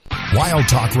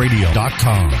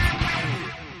WildTalkRadio.com.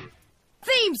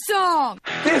 Theme song!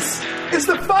 This is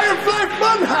the Firefly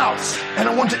Funhouse, and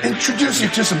I want to introduce you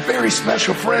to some very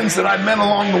special friends that I met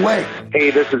along the way. Hey,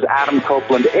 this is Adam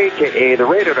Copeland, a.k.a. the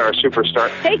Rated R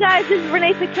Superstar. Hey guys, this is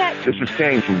Renee Paquette. This is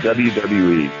Kane from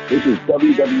WWE. This is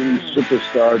WWE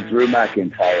Superstar Drew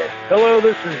McIntyre. Hello,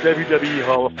 this is WWE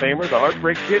Hall of Famer, the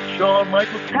Heartbreak Kid, Shawn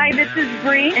Michaels. Hi, this is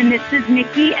Bree, and this is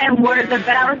Nikki, and we're the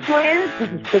Battle Twins.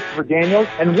 This is Christopher Daniels,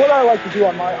 and what I like to do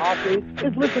on my off days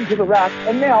is listen to the rap,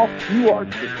 and now you are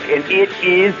too. And it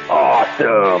is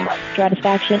awesome.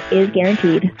 Satisfaction is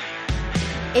guaranteed.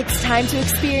 It's time to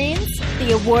experience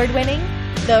the award-winning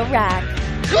The Rack.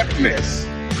 Goodness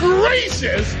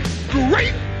gracious,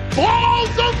 great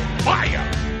balls of fire!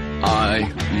 I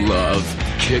love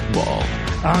kickball.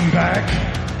 I'm back,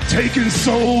 taking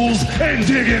souls and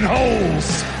digging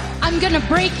holes. I'm gonna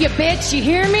break you, bitch, you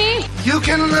hear me? You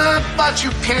can look, but you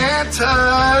can't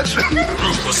touch.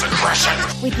 Ruthless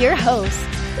aggression. With your host,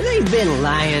 They've been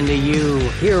lying to you.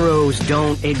 Heroes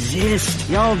don't exist.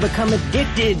 Y'all become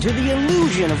addicted to the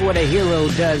illusion of what a hero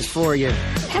does for you.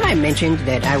 Have I mentioned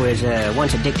that I was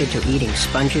once addicted to eating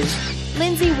sponges?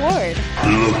 Lindsey Ward.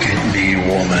 Look at me,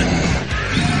 woman.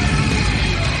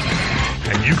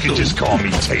 And you can just call me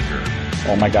Taker.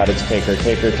 Oh my God, it's Taker,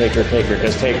 Taker, Taker, Taker.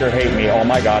 Does Taker hate me? Oh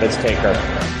my God, it's Taker.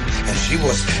 And she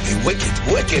was a wicked,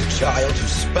 wicked child who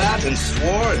spat and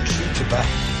swore and chewed tobacco.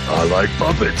 I like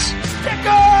puppets. Stickers!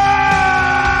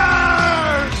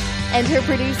 And her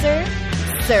producer,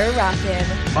 Sir Rockin.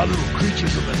 My little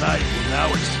creatures of the night will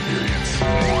now experience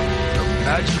the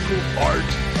magical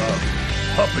art of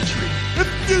puppetry. If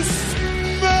you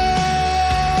smell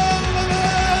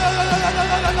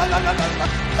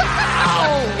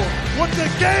what the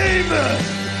game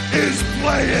is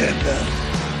playing.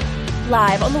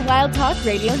 Live on the Wild Talk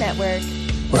Radio Network.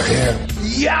 We're here.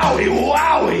 Yowie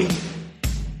wowie!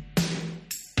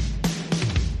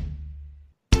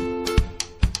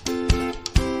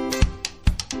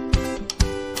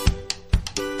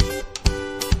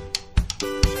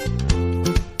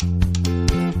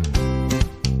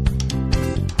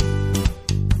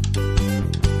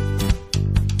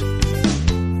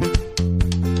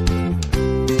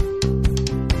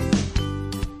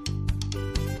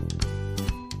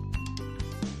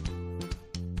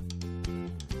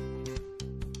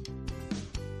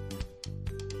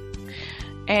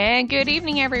 And good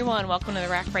evening, everyone. Welcome to The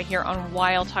Rack right here on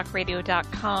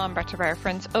WildTalkRadio.com, brought to you by our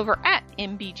friends over at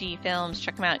MBG Films.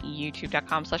 Check them out,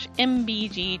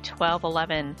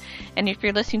 youtube.com/MBG1211. And if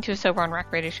you're listening to us over on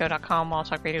RackRadioShow.com,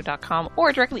 WildTalkRadio.com,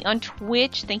 or directly on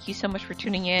Twitch, thank you so much for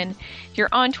tuning in. If you're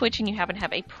on Twitch and you happen to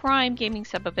have a Prime Gaming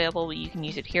sub available, you can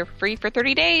use it here for free for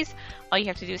 30 days. All you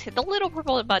have to do is hit the little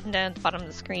purple button down at the bottom of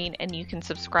the screen, and you can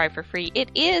subscribe for free. It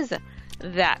is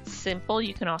that simple.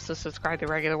 You can also subscribe the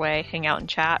regular way, hang out and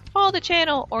chat, follow the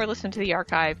channel, or listen to the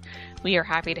archive. We are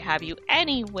happy to have you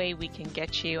any way we can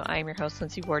get you. I am your host,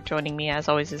 Lindsey Ward. Joining me, as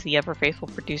always, is the ever-faithful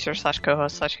producer /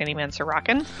 co-host / handyman, Sir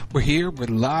Rockin. We're here, we're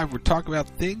live, we're talking about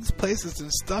things, places,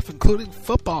 and stuff, including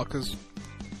football, because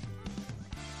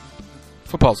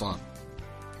football's on.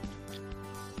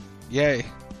 Yay.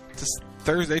 It's a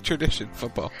Thursday tradition,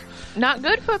 football. Not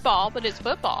good football, but it's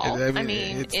football. I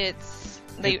mean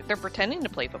they're pretending to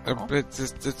play football.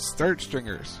 It's third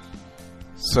stringers.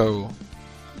 So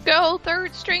go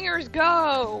third stringers,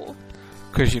 go!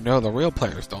 Because you know the real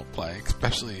players don't play,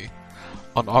 especially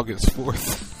on August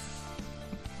 4th.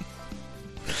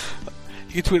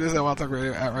 You can tweet us at Wild Talk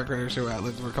Radio, at Rack Radio Show, at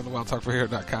Lindsey. Come to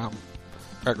WildTalkRadio.com,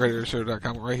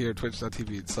 RackRadioShow.com, right here at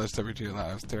Twitch.tv/WG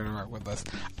Live. Stay around with us.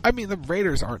 I mean, the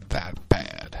Raiders aren't that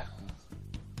bad.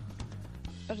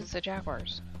 But it's the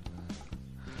Jaguars.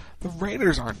 The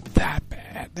Raiders aren't that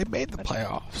bad. They made the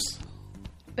playoffs.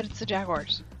 But it's the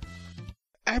Jaguars.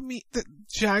 I mean, the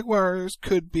Jaguars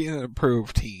could be an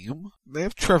improved team. They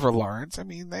have Trevor Lawrence. I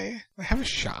mean, they have a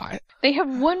shot. They have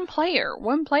one player.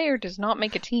 One player does not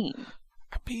make a team.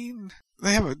 I mean,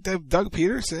 they have Doug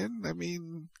Peterson. I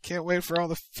mean, can't wait for all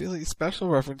the Philly special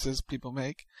references people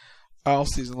make all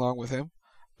season long with him.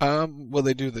 Will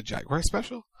they do the Jaguar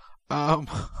special? I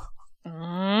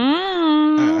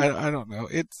don't know.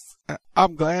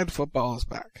 I'm glad football is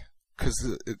back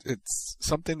because it's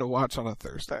something to watch on a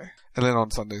Thursday and then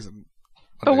on Sundays.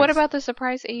 But what about the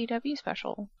surprise AEW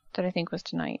special that I think was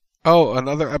tonight? Oh,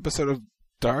 another episode of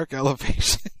Dark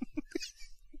Elevation.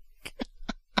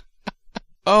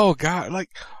 Oh God!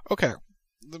 Okay,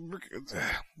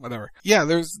 whatever. Yeah,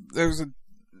 there's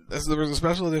There was a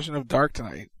special edition of Dark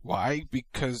tonight. Why?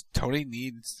 Because Tony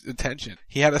needs attention.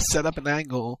 He had to set up an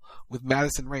angle with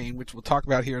Madison Rayne, which we'll talk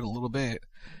about here in a little bit,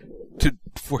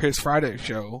 for his Friday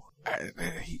show.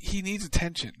 He needs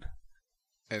attention.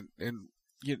 And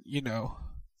you know.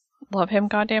 Love him,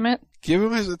 goddammit. Give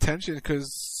him his attention,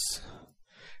 because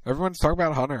everyone's talking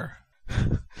about Hunter.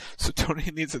 So Tony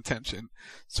needs attention.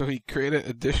 So he created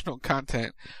additional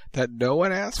content that no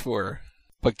one asked for,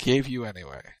 but gave you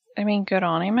anyway. I mean, good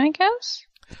on him, I guess.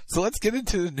 So let's get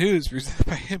into the news presented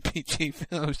by MBG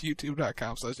Films,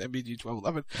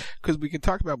 youtube.com/MBG1211, because we can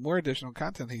talk about more additional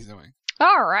content he's doing.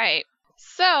 All right.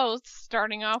 So,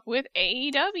 starting off with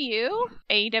AEW.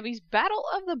 AEW's Battle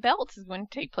of the Belts is going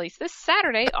to take place this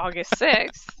Saturday, August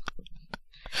 6th.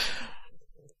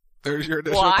 There's your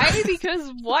additional Why?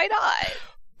 Because why not?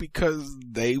 Because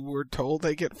they were told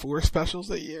they get 4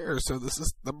 specials a year, so this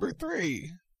is number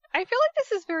 3. I feel like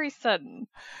this is very sudden.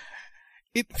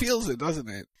 It feels it, doesn't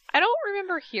it? I don't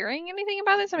remember hearing anything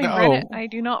about this. I mean, No. granted, I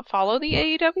do not follow the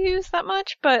AEWs that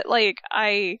much, but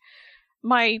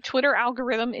my Twitter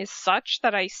algorithm is such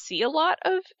that I see a lot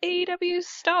of AEW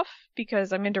stuff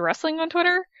because I'm into wrestling on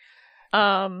Twitter.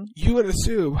 You would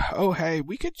assume, oh hey,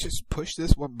 we could just push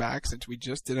this one back since we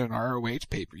just did an ROH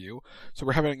pay-per-view. So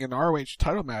we're having an ROH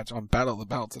title match on Battle of the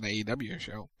Belts, an AEW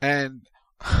show. And,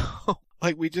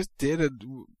 like we just did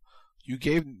you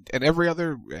gave, and every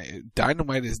other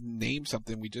Dynamite is named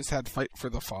something. We just had Fight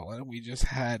for the Fallen. We just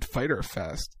had Fyter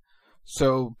Fest.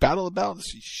 So Battle of the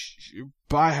Belts,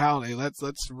 by holiday, let's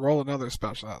roll another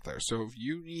special out there. So if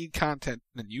you need content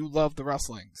and you love the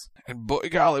wrestlings, and boy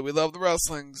golly, we love the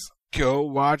wrestlings, go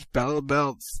watch Battle of the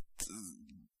Belts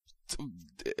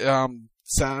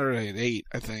Saturday at 8,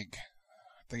 I think.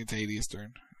 I think it's 8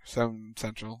 Eastern, 7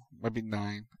 Central, might be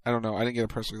 9. I don't know. I didn't get a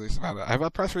press release about it. I have a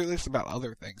press release about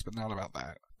other things, but not about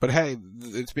that. But hey,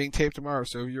 it's being taped tomorrow,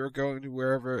 so if you're going to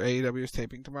wherever AEW is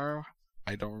taping tomorrow,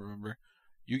 I don't remember,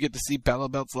 you get to see Battle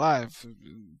of Belts live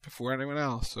before anyone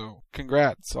else. So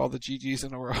congrats, all the GGs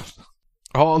in the world.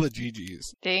 All the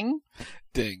GGs. Ding.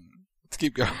 Ding. Let's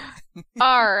keep going.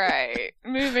 All right,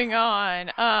 moving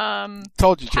on.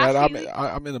 Told you, Chad.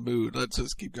 I'm in a mood. Let's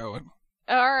just keep going.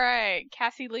 All right,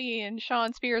 Cassie Lee and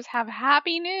Shawn Spears have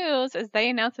happy news as they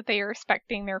announced that they are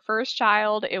expecting their first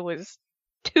child. It was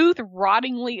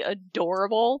tooth-rottingly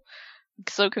adorable.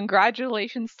 So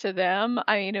congratulations to them.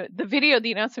 I mean,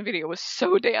 the announcement video was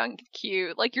so damn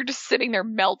cute. Like, you're just sitting there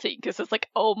melting because it's like,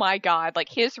 oh my god. Like,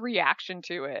 his reaction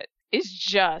to it is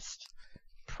just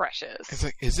precious. It's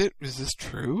like, is this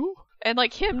true? And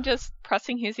like him just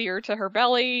pressing his ear to her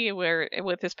belly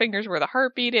with his fingers where the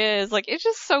heartbeat is. Like, it's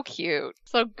just so cute.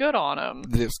 So good on him.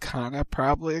 This kind of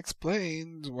probably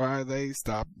explains why they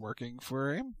stopped working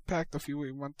for Impact a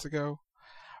few months ago.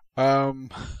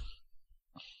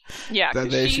 Yeah,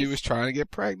 she was trying to get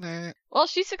pregnant. Well,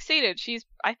 she succeeded.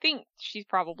 I think she's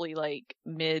probably like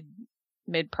mid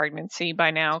pregnancy by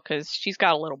now because she's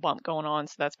got a little bump going on.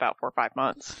 So that's about 4 or 5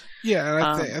 months. Yeah, and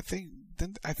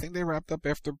I think they wrapped up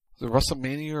after the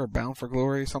WrestleMania or Bound for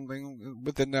Glory, something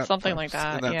within that, like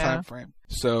that, in that time frame.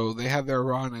 So they had their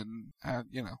run, and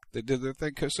they did their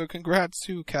thing. So congrats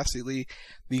to Cassie Lee,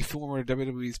 the former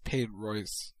WWE's Peyton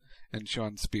Royce, and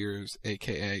Shawn Spears,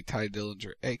 aka Ty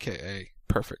Dillinger, aka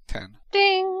Perfect 10.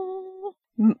 Ding!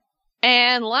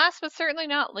 And last but certainly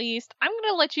not least, I'm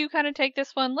going to let you kind of take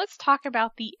this one. Let's talk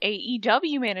about the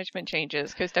AEW management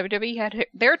changes, because WWE had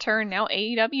their turn. Now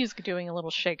AEW is doing a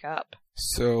little shake up.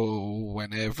 So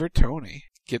whenever Tony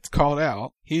gets called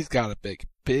out, he's got a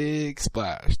big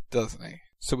splash, doesn't he?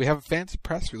 So we have a fancy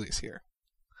press release here.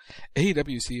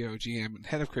 AEW CEO, GM, and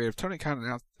head of creative Tony Khan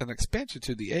announced an expansion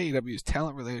to the AEW's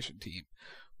talent relation team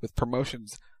with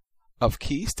promotions of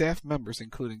key staff members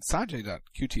including Sanjay Dutt,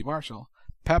 QT Marshall,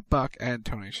 Pat Buck, and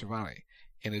Tony Schiavone.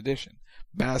 In addition,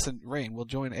 Madison Rayne will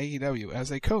join AEW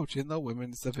as a coach in the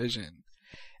women's division.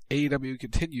 AEW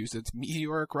continues its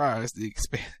meteoric rise.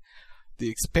 The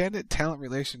expanded talent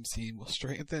relations team will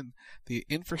strengthen the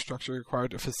infrastructure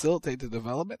required to facilitate the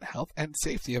development, health, and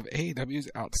safety of AEW's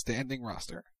outstanding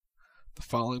roster. The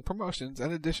following promotions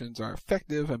and additions are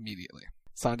effective immediately.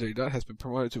 Sanjay Dutt has been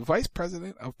promoted to Vice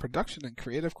President of Production and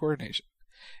Creative Coordination.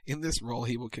 In this role,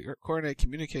 he will coordinate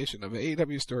communication of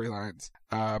AEW storylines,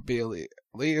 be a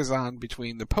liaison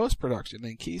between the post-production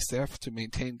and key staff to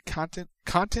maintain content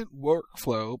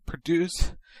workflow,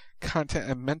 produce content,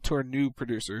 and mentor new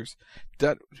producers.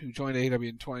 Dutt, who joined AEW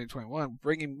in 2021,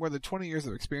 bringing more than 20 years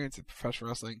of experience in professional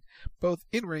wrestling, both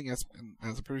in-ring as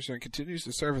a producer, and continues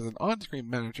to serve as an on-screen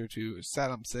manager to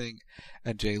Saddam Singh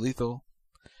and Jay Lethal.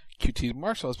 QT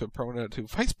Marshall has been promoted to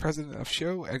Vice President of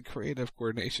Show and Creative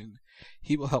Coordination.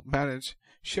 He will help manage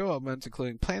show elements,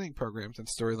 including planning programs and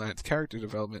storylines, character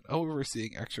development,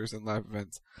 overseeing extras and live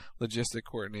events, logistic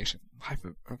coordination.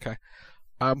 Okay.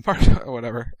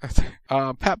 Whatever.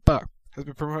 Pat Buck has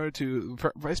been promoted to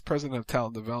Vice President of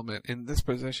Talent Development. In this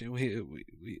position, we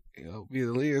be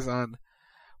the liaison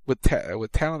with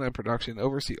talent and production,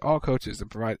 oversee all coaches,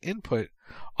 and provide input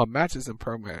on matches and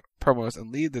promos,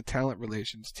 and lead the talent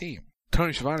relations team.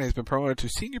 Tony Schiavone has been promoted to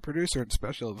Senior Producer and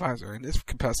Special Advisor. In this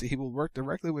capacity, he will work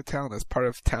directly with talent as part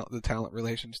of the talent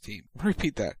relations team.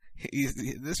 Repeat that.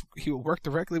 He will work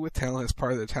directly with talent as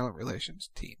part of the talent relations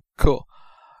team. Cool.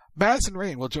 Madison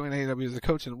Rayne will join AEW as a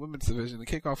coach in the women's division and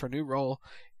kick off her new role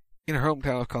in her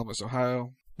hometown of Columbus,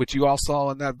 Ohio, which you all saw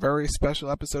in that very special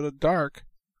episode of Dark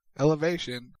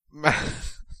Elevation.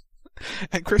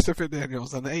 And Christopher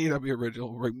Daniels, an AEW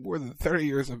original with more than 30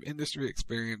 years of industry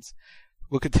experience,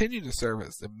 will continue to serve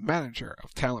as the manager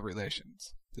of talent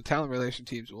relations. The talent relation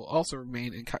teams will also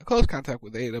remain in close contact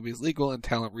with AEW's legal and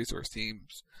talent resource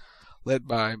teams, led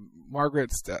by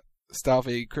Margaret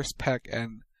Stalvey, Chris Peck,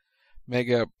 and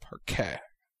Mega Parquet,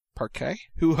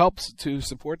 who helps to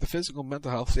support the physical, mental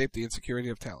health, safety, and security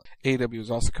of talent. AEW is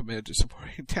also committed to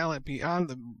supporting talent beyond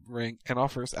the ring and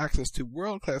offers access to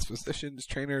world-class physicians,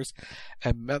 trainers,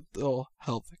 and mental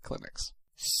health clinics.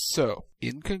 So,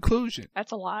 in conclusion...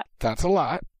 That's a lot. That's a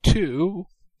lot. 2,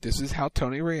 this is how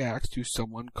Tony reacts to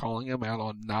someone calling him out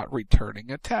on not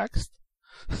returning a text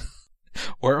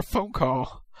or a phone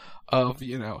call of,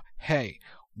 hey,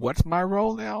 what's my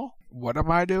role now? What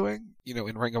am I doing?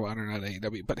 In Ring of Honor, not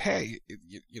AEW. But hey,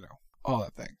 all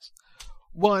that things.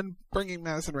 1, bringing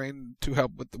Madison Rayne to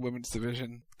help with the women's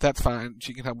division. That's fine.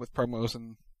 She can help with promos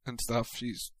and stuff.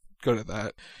 She's good at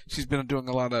that. She's been doing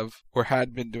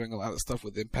had been doing a lot of stuff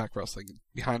with Impact Wrestling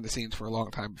behind the scenes for a long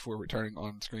time before returning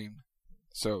on screen.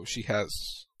 So she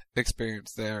has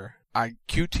experience there.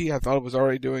 QT, I thought it was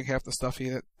already doing half the stuff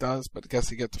he does, but I guess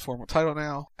he gets the formal title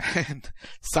now. And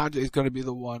Sanjay's going to be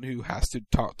the one who has to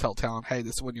tell talent, hey,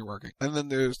 this is when you're working. And then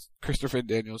there's Christopher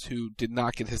Daniels, who did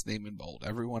not get his name in bold.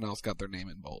 Everyone else got their name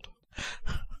in bold.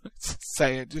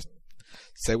 Say it. Just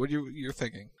say what you're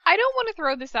thinking. I don't want to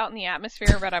throw this out in the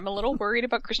atmosphere, but I'm a little worried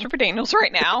about Christopher Daniels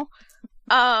right now.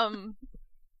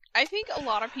 I think a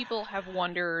lot of people have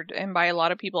wondered, and by a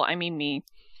lot of people, I mean me,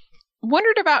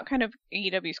 wondered about kind of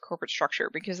AEW's corporate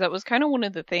structure, because that was kind of one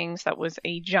of the things that was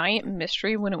a giant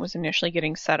mystery when it was initially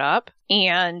getting set up.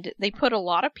 And they put a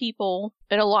lot of people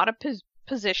in a lot of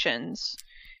positions,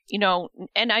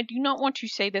 and I do not want to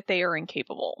say that they are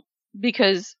incapable,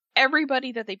 because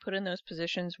everybody that they put in those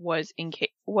positions was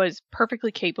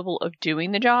perfectly capable of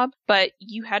doing the job, but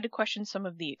you had to question some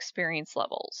of the experience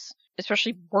levels.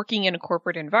 Especially working in a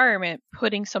corporate environment,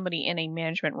 putting somebody in a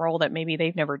management role that maybe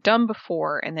they've never done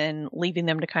before and then leaving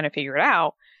them to kind of figure it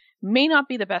out may not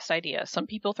be the best idea. Some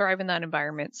people thrive in that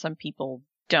environment, some people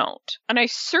don't. And I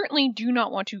certainly do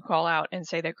not want to call out and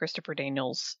say that Christopher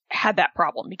Daniels had that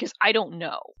problem, because I don't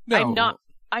know. No.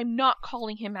 I'm not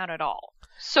calling him out at all.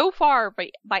 So far,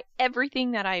 by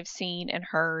everything that I've seen and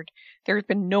heard, there's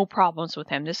been no problems with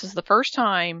him. This is the first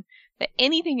time that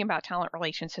anything about talent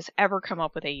relations has ever come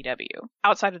up with AEW,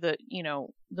 outside of the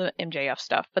MJF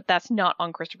stuff. But that's not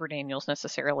on Christopher Daniels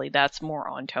necessarily. That's more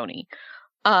on Tony.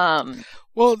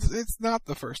 Well, it's not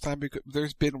the first time, because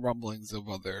there's been rumblings of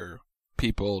other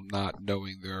people not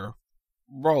knowing their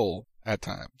role at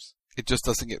times. It just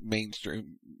doesn't get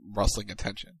mainstream wrestling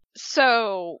attention.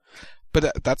 So...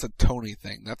 But that's a Tony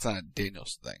thing. That's not a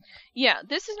Daniels thing. Yeah,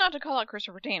 this is not to call out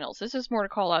Christopher Daniels. This is more to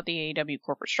call out the AEW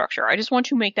corporate structure. I just want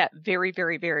to make that very,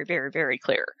 very, very, very, very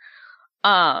clear.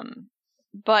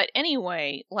 But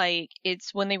anyway,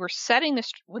 it's when they were setting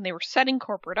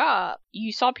corporate up,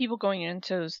 you saw people going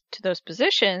into those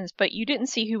positions, but you didn't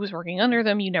see who was working under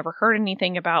them. You never heard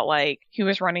anything about who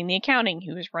was running the accounting,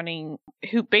 who was running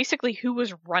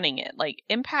it.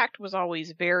 Impact was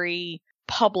always very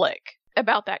public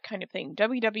about that kind of thing.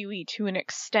 WWE, to an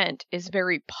extent, is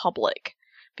very public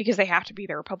because they have to be.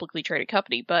 They're a publicly traded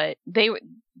company, but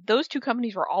those two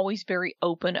companies were always very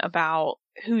open about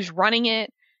who's running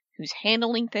it, who's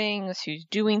handling things, who's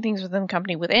doing things within the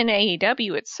company. Within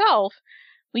AEW itself,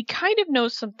 we kind of know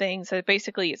some things that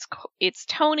basically it's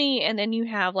Tony, and then you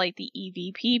have the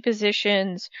EVP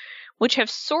positions, which have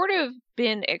sort of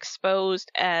been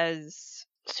exposed as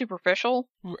superficial.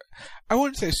 I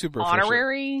wouldn't say superficial.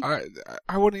 Honorary.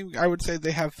 I wouldn't. I would say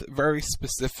they have very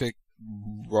specific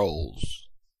roles.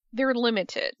 They're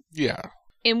limited. Yeah.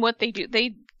 In what they do,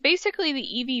 basically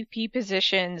the EVP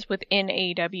positions within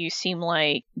AEW seem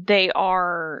like they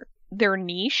are their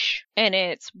niche, and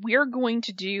it's we're going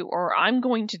to do, or I'm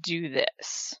going to do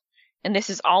this, and this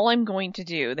is all I'm going to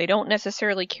do. They don't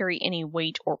necessarily carry any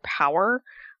weight or power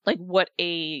like what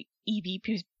a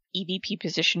EVP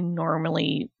position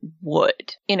normally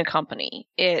would in a company.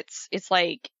 It's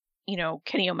like, you know,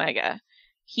 Kenny Omega.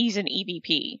 He's an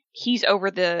EVP. He's over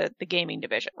the gaming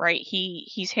division, right?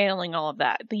 He's handling all of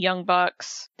that. The Young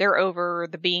Bucks, they're over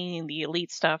the being the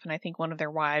elite stuff, and I think one of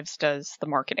their wives does the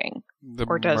marketing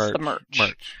does the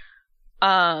merch.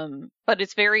 But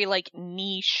it's very like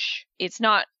niche. It's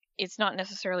not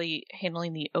necessarily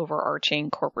handling the overarching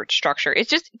corporate structure. It's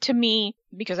just, to me,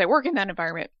 because I work in that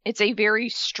environment, it's a very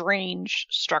strange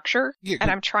structure, and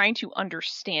I'm trying to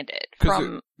understand it.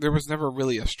 There was never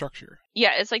really a structure.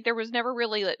 Yeah, it's like there was never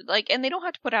really, like, and they don't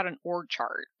have to put out an org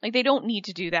chart. Like, they don't need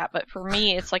to do that, but for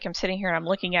me, it's like I'm sitting here and I'm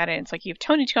looking at it, and it's like you have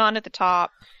Tony Khan at the top,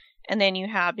 and then you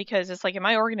have, because it's like in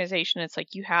my organization, it's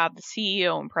like you have the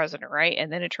CEO and president, right?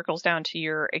 And then it trickles down to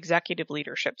your executive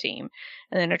leadership team.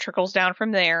 And then it trickles down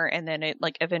from there, and then it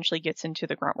like eventually gets into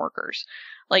the grunt workers.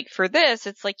 Like for this,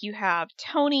 it's like you have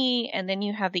Tony, and then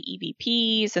you have the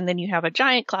EVPs, and then you have a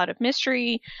giant cloud of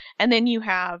mystery, and then you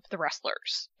have the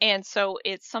wrestlers. And so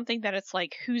it's something that it's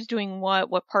like, who's doing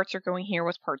what parts are going here,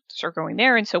 what parts are going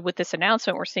there. And so with this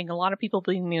announcement, we're seeing a lot of people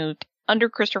being moved under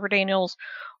Christopher Daniels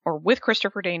or with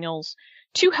Christopher Daniels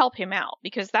to help him out,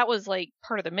 because that was like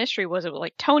part of the mystery, was it was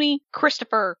like Tony,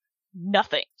 Christopher,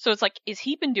 nothing. So it's like, is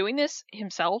he been doing this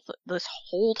himself this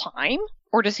whole time,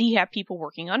 or does he have people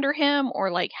working under him,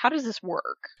 or like, how does this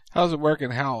work? How does it work,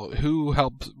 and who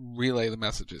helps relay the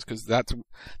messages? Because that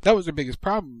was the biggest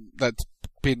problem that's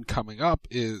been coming up,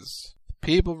 is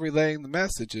people relaying the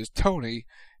messages. Tony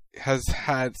has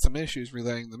had some issues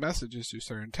relaying the messages to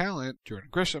certain talent, Jordan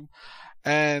Grisham,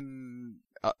 and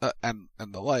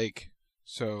the like.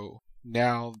 So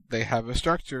now they have a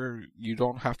structure. You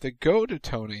don't have to go to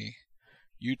Tony.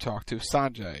 You talk to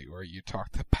Sanjay, or you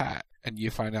talk to Pat, and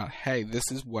you find out, hey, this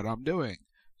is what I'm doing.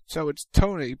 So it's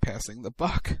Tony passing the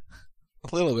buck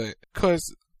a little bit,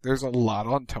 because there's a lot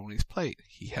on Tony's plate.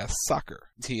 He has soccer.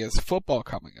 He has football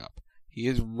coming up. He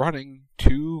is running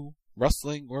 2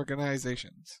 wrestling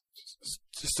organizations.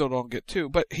 Still don't get 2,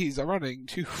 but he's running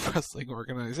 2 wrestling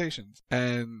organizations.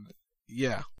 And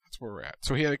yeah, that's where we're at.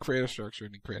 So he had to create a structure,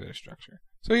 and he created a structure.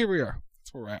 So here we are.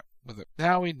 That's where we're at with it.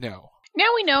 Now we know.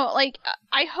 Like,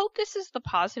 I hope this is the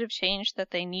positive change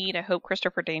that they need. I hope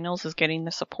Christopher Daniels is getting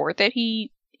the support that he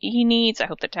needs. I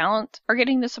hope the talent are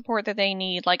getting the support that they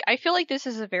need. Like, I feel like this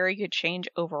is a very good change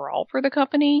overall for the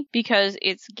company, because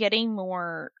it's getting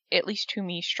more, at least to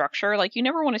me, structure. Like, you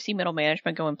never want to see middle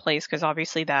management go in place, because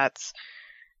obviously that's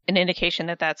an indication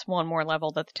that that's one more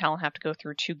level that the talent have to go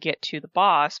through to get to the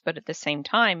boss. But at the same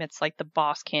time, it's like the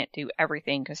boss can't do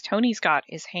everything, because Tony's got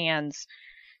his hands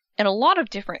in a lot of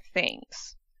different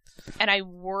things. And I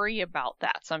worry about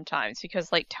that sometimes,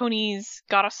 because like Tony's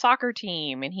got a soccer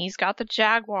team, and he's got the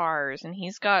Jaguars, and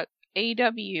he's got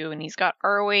AEW, and he's got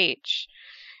ROH,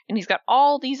 and he's got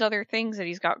all these other things that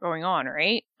he's got going on,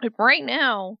 right? But right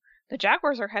now, the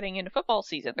Jaguars are heading into football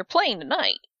season. They're playing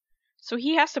tonight. So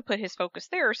he has to put his focus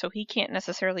there, so he can't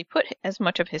necessarily put as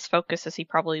much of his focus as he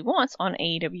probably wants on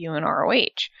AEW and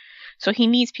ROH. So he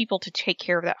needs people to take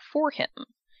care of that for him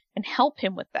and help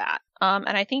him with that. And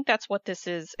I think that's what this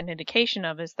is an indication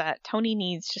of, is that Tony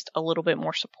needs just a little bit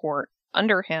more support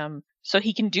under him so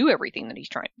he can do everything that he's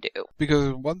trying to do.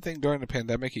 Because one thing during the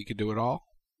pandemic, he could do it all,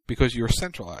 because you were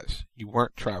centralized. You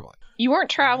weren't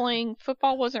traveling.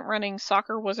 Football wasn't running.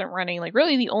 Soccer wasn't running. Like,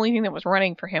 really the only thing that was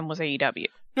running for him was AEW.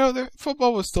 No,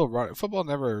 football was still running. Football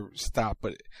never stopped,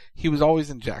 but he was always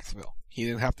in Jacksonville. He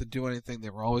didn't have to do anything. They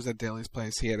were always at Daly's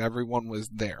place. Everyone was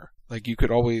there. Like, you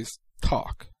could always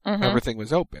talk. Mm-hmm. Everything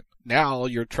was open. Now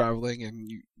you're traveling,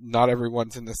 and not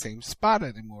everyone's in the same spot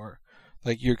anymore.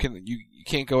 Like, you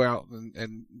can't go out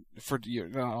and you're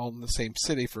not all in the same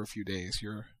city for a few days.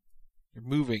 You're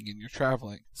moving and you're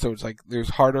traveling. So it's like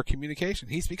there's harder communication.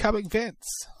 He's becoming Vince.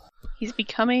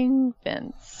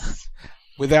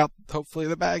 Without, hopefully,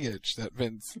 the baggage that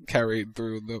Vince carried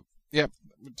through the... Yep.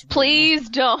 Please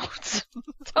don't.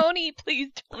 Tony, please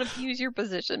don't abuse your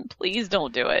position. Please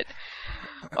don't do it.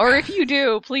 Or if you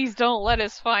do, please don't let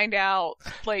us find out,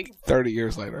 like... 30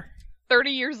 years later.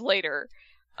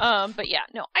 But yeah,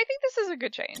 no, I think this is a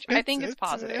good change. I think it's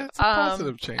positive. It's a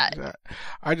positive change.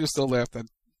 I just still laugh that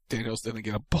Daniels didn't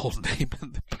get a bold name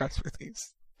in the press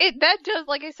release. That does,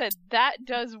 like I said, that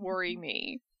does worry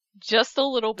me just a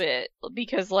little bit,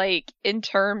 because like in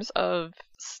terms of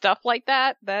stuff like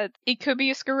that it could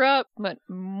be a screw up, but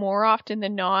more often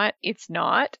than not, it's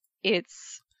not.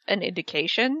 It's an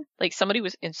indication. Like, somebody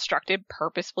was instructed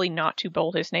purposefully not to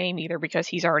bold his name, either because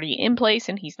he's already in place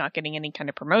and he's not getting any kind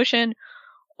of promotion,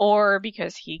 or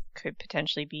because he could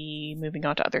potentially be moving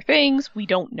on to other things. We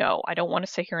don't know. I don't want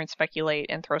to sit here and speculate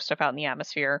and throw stuff out in the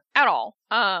atmosphere at all.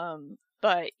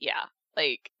 But yeah,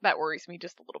 like, that worries me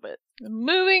just a little bit.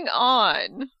 Moving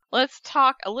on. Let's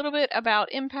talk a little bit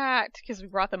about Impact, because we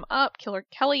brought them up. Killer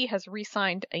Kelly has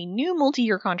re-signed a new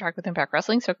multi-year contract with Impact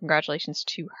Wrestling, so congratulations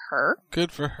to her.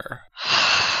 Good for her.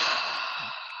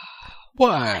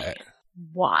 What?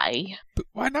 Why? But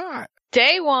why not?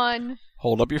 Day one.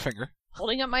 Hold up your finger.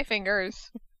 Holding up my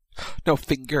fingers. No,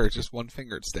 finger. Just one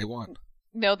finger. It's day one.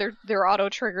 No, they're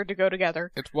auto-triggered to go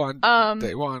together. It's one.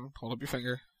 Day one. Hold up your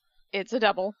finger. It's a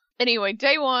double. Anyway,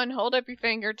 day one, hold up your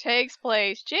finger, takes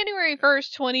place January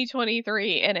 1st,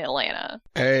 2023 in Atlanta.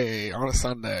 Hey, on a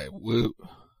Sunday. Woot.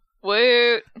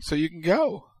 Woot. So you can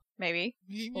go. Maybe.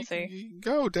 We'll see. You can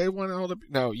go. Day one, hold up.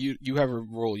 No, you have a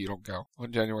rule. You don't go.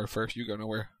 On January 1st, you go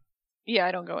nowhere. Yeah,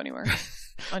 I don't go anywhere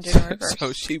on January 1st.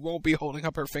 So she won't be holding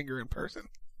up her finger in person.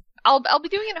 I'll be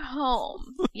doing it at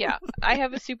home. Yeah, I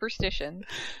have a superstition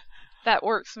that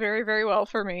works very, very well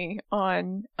for me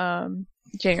on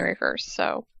January 1st,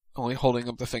 so... Only holding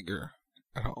up the finger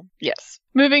at home. Yes.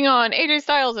 Moving on, AJ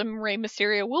Styles and Rey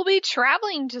Mysterio will be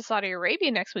traveling to Saudi Arabia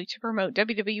next week to promote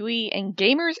WWE and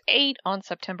Gamers 8 on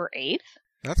September 8th.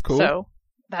 That's cool. So,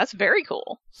 that's very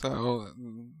cool. So,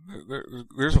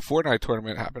 there's a Fortnite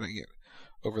tournament happening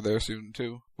over there soon,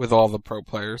 too, with all the pro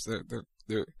players.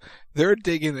 They're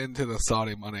digging into the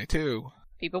Saudi money, too.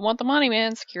 People want the money,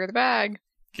 man. Secure the bag.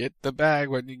 Get the bag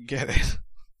when you can get it.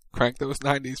 Crank those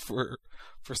 90s for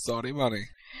Saudi money.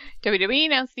 WWE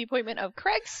announced the appointment of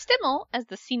Craig Stimmel as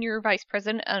the Senior Vice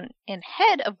President and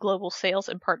Head of Global Sales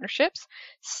and Partnerships.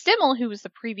 Stimmel, who was the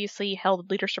previously held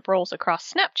leadership roles across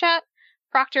Snapchat,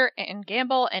 Procter &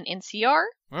 Gamble, and NCR.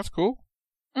 That's cool.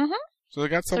 Mm-hmm. So they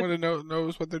got someone who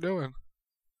knows what they're doing.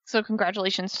 So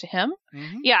congratulations to him.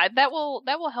 Mm-hmm. Yeah, that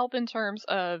will help in terms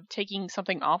of taking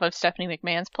something off of Stephanie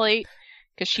McMahon's plate,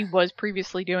 because she was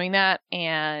previously doing that,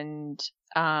 and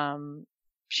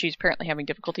she's apparently having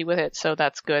difficulty with it, so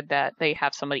that's good that they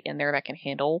have somebody in there that can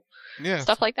handle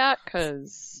stuff like that,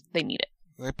 because they need it.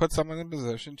 They put someone in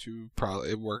position to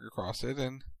probably work across it,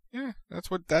 and yeah, that's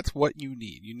what you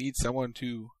need. You need someone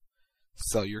to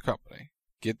sell your company.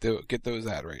 Get those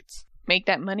ad rates. Make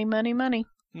that money.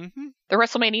 Mm-hmm. The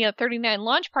WrestleMania 39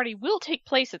 launch party will take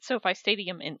place at SoFi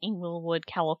Stadium in Inglewood,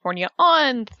 California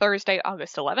on Thursday,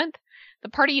 August 11th. The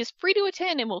party is free to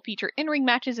attend and will feature in-ring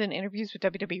matches and interviews with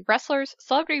WWE wrestlers,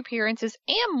 celebrity appearances,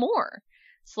 and more.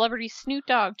 Celebrities Snoop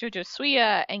Dogg, JoJo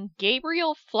Suya, and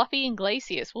Gabriel Fluffy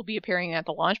Iglesias will be appearing at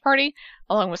the launch party,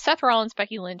 along with Seth Rollins,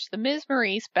 Becky Lynch, The Miz,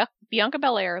 Maurice, Bianca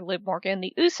Belair, Liv Morgan,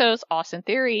 The Usos, Austin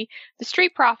Theory, The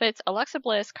Street Profits, Alexa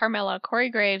Bliss, Carmella, Corey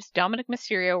Graves, Dominic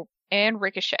Mysterio, and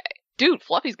Ricochet. Dude,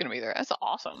 Fluffy's gonna be there. That's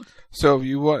awesome. So if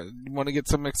you want to get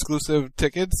some exclusive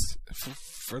tickets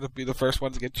to be the first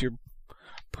one to get your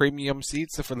premium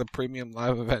seats for the premium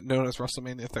live event known as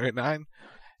WrestleMania 39,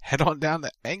 head on down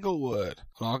to Englewood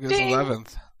on August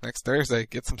 11th, next Thursday.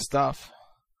 Get some stuff.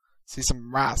 See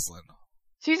some wrestling.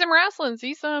 See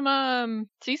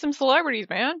some celebrities,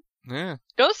 man. Yeah.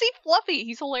 Go see Fluffy.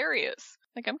 He's hilarious.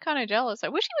 Like, I'm kind of jealous. I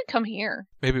wish he would come here.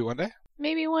 Maybe one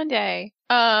day.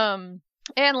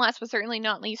 And last but certainly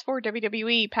not least, for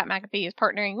WWE, Pat McAfee is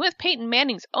partnering with Peyton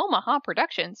Manning's Omaha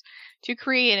Productions to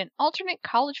create an alternate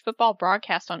college football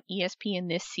broadcast on ESPN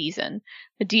this season.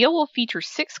 The deal will feature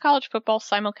 6 college football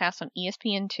simulcasts on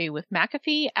ESPN2 with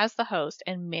McAfee as the host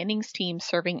and Manning's team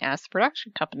serving as the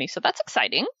production company. So that's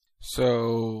exciting.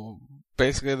 So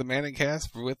basically the Manning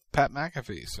cast with Pat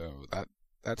McAfee. So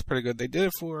that's pretty good. They do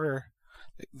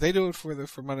it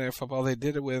for Monday Night Football. They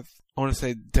did it with, I want to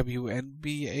say,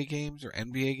 WNBA games or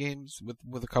NBA games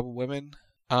with a couple women.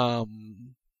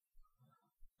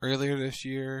 Earlier this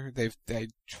year, they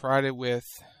tried it with,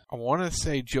 I want to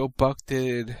say Joe Buck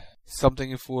did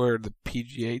something for the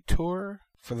PGA Tour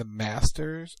for the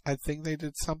Masters. I think they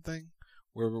did something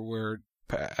where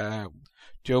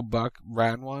Joe Buck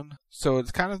ran one. So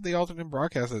it's kind of the alternate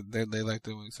broadcast that they like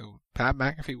doing. So Pat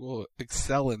McAfee will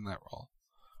excel in that role.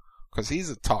 Because he's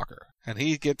a talker, and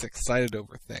he gets excited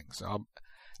over things. So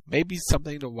maybe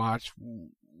something to watch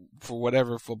for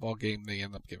whatever football game they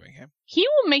end up giving him. He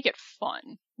will make it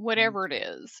fun, whatever it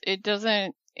is. It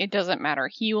doesn't matter.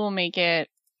 He will make it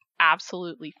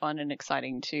absolutely fun and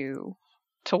exciting to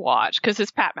watch, because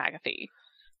it's Pat McAfee.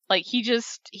 Like,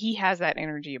 he has that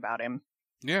energy about him.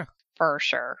 Yeah. For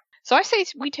sure. So I say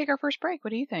we take our first break.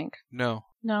 What do you think? No.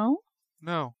 No?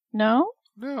 No. No?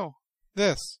 No.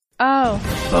 This. Oh.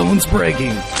 Bones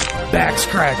breaking, backs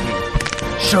cracking,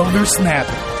 shoulder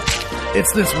snapping.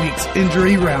 It's this week's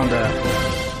Injury Roundup.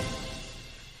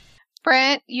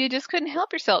 Brent, you just couldn't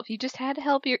help yourself. You just had to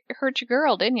hurt your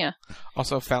girl, didn't you?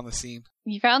 Also found the scene.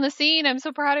 You found the scene. I'm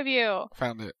so proud of you.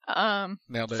 Found it.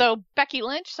 Nailed it. So Becky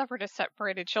Lynch suffered a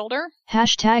separated shoulder.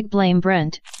 #blame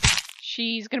Brent.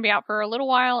 She's going to be out for a little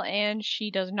while, and she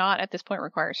does not at this point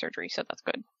require surgery, so that's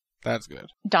good. That's good.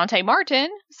 Dante Martin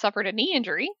suffered a knee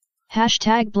injury.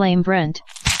 #blame Brent.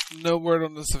 No word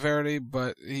on the severity,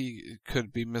 but he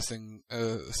could be missing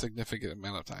a significant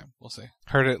amount of time. We'll see.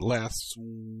 Heard it last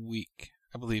week,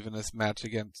 I believe, in this match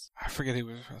against... I forget who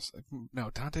was... No,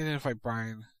 Dante didn't fight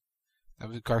Brian. That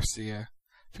was Garcia.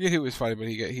 I forget who he was fighting, but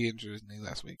he injured his knee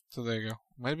last week. So there you go.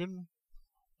 Might have been...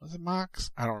 Was it Mox?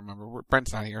 I don't remember.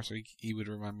 Brent's not here, so he would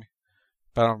remind me.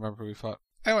 But I don't remember who we fought.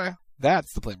 Anyway,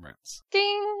 that's the Blame Brents.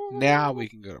 Ding! Now we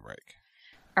can go to break.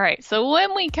 All right, so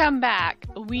when we come back,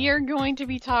 we are going to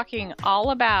be talking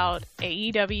all about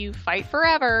AEW Fight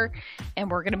Forever,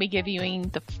 and we're going to be giving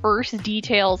the first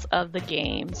details of the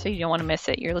game, so you don't want to miss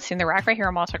it. You're listening to The Rack right here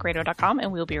on MallTalkRadio.com,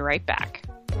 and we'll be right back.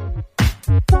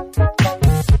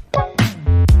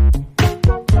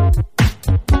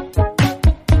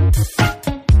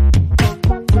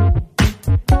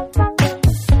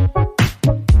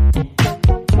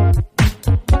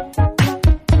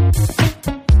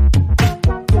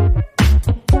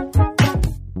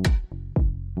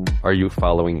 Are you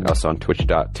following us on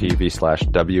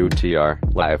twitch.tv/WTR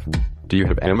live? Do you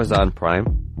have Amazon Prime?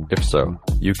 If so,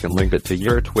 you can link it to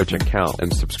your Twitch account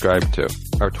and subscribe to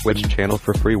our Twitch channel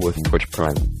for free with Twitch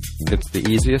Prime. It's the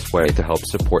easiest way to help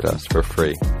support us for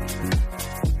free.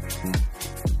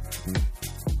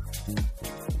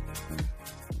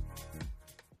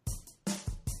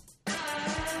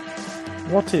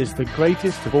 What is the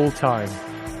greatest of all time?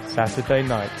 Saturday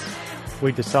nights.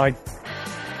 We decide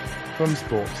from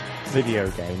sports, video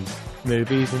games,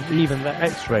 movies, and even the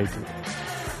X-rated.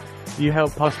 You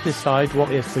help us decide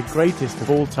what is the greatest of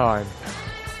all time.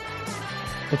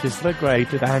 It is the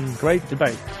great and great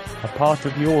debate, a part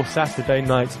of your Saturday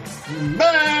night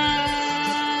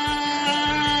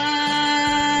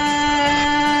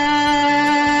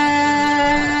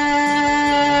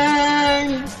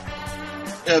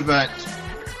event.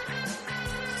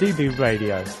 CB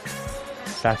Radio.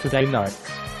 Saturday nights,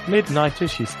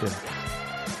 midnight-ish Eastern.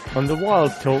 On the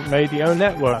Wild Talk Radio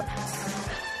Network.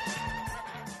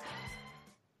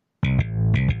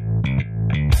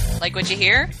 Like what you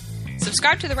hear?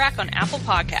 Subscribe to The Rack on Apple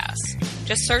Podcasts.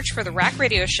 Just search for The Rack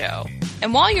Radio Show.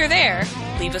 And while you're there,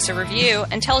 leave us a review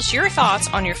and tell us your thoughts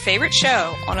on your favorite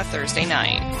show on a Thursday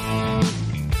night.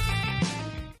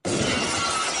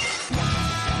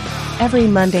 Every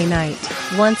Monday night,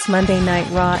 once Monday Night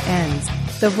Raw ends,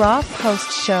 the Raw Post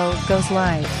Show goes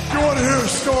live. You want to hear a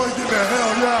story? Get the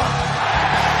hell yeah!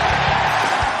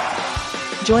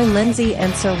 Join Lindsey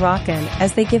and Sir Rockin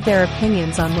as they give their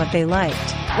opinions on what they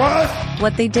liked,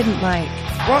 what they didn't like,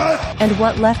 and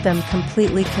what left them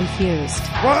completely confused.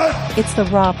 It's the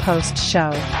Raw Post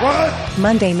Show.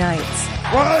 Monday nights,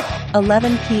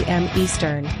 11 p.m.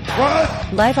 Eastern,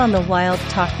 live on the Wild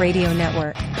Talk Radio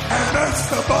Network. And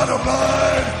that's the bottom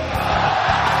line.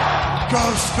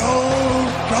 'Cause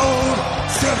Stone Cold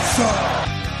said so.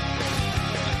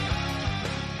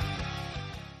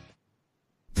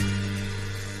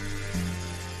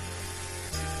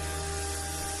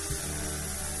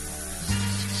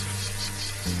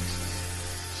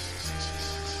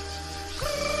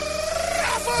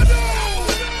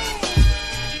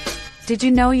 Did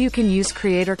you know you can use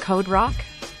creator code ROCK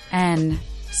and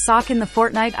sock in the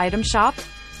Fortnite item shop?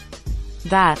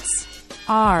 That's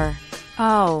ROCKNSOCK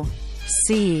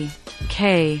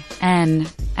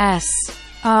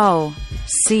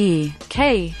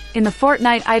in the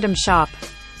Fortnite item shop.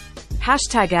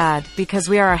 Hashtag ad, because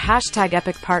we are a hashtag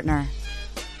epic partner.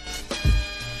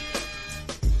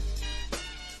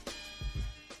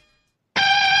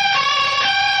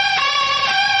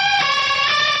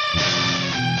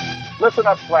 Listen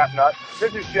up, Slapnut.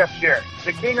 This is Jeff Jarrett,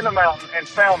 the king of the mountain and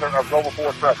founder of Global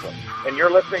Force Wrestling, and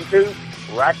you're listening to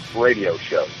Rack Radio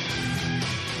Show.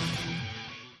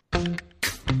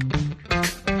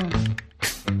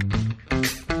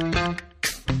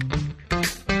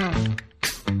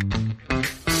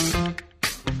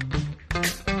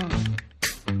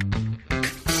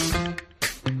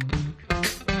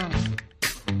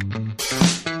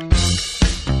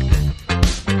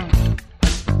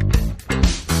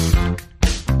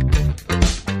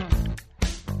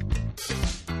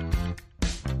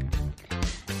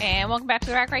 And welcome back to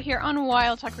The Rack right here on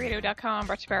WildTalkRadio.com,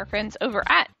 brought to you by our friends over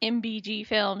at MBG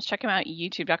Films. Check them out,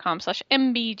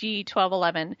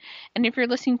 youtube.com/MBG1211. And if you're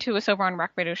listening to us over on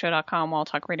rockradioshow.com,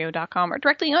 walltalkradio.com, or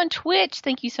directly on Twitch,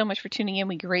 thank you so much for tuning in.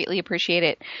 We greatly appreciate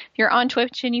it. If you're on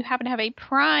Twitch and you happen to have a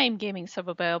Prime Gaming sub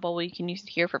available, well, you can use it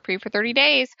here for free for 30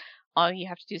 days. All you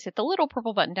have to do is hit the little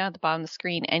purple button down at the bottom of the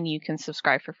screen and you can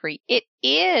subscribe for free. It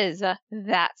is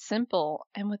that simple.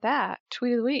 And with that,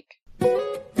 tweet of the week.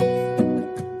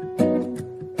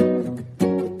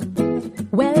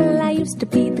 Well, I used to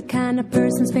be the kind of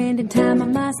person spending time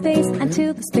on MySpace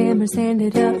until the spammers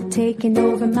ended up taking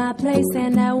over my place,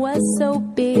 and I was so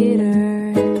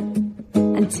bitter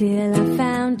until I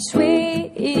found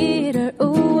Twitter.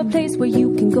 Oh, a place where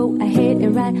you can go ahead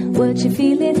and write what you're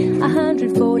feeling.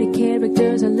 140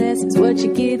 characters or less is what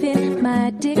you're giving. My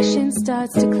addiction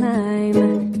starts to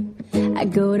climb. I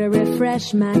go to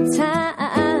refresh my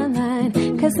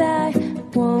timeline, 'cause I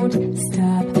won't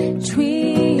stop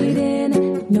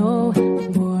tweeting. No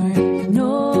more,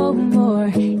 no more.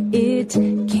 It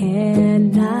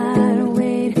cannot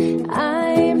wait,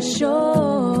 I'm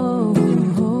sure.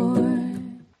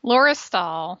 Laura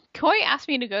Stahl. Coy asked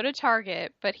me to go to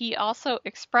Target, but he also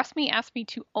expressly asked me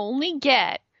to only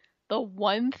get the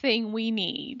one thing we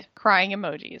need. Crying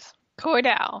emojis. Coy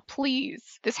Dow,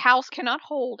 please. This house cannot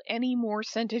hold any more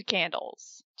scented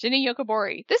candles. Jenny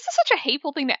Yokobori. This is such a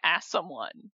hateful thing to ask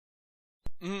someone.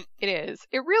 It is.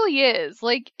 It really is.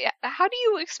 Like, how do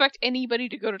you expect anybody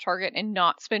to go to Target and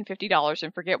not spend $50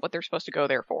 and forget what they're supposed to go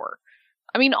there for?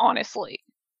 I mean, honestly.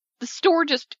 The store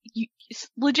just,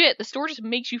 legit, the store just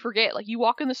makes you forget. Like, you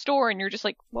walk in the store and you're just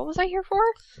like, what was I here for?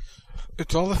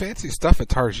 It's all the fancy stuff at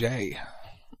Target.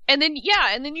 And then, yeah,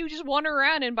 and then you just wander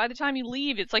around, and by the time you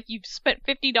leave, it's like you've spent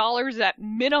 $50 at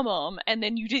minimum, and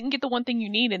then you didn't get the one thing you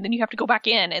need, and then you have to go back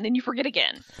in, and then you forget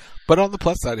again. But on the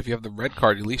plus side, if you have the red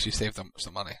card, at least you save them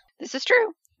some money. This is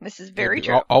true. This is very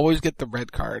true. Always get the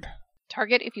red card.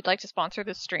 Target, if you'd like to sponsor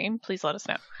this stream, please let us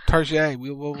know. Target,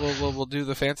 we'll do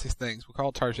the fancy things. We'll call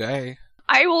it Target.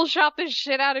 I will shop the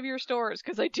shit out of your stores,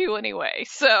 because I do anyway,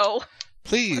 so...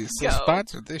 Please,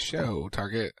 sponsor this show,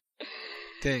 Target.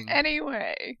 Ding.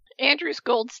 Anyway, Andrews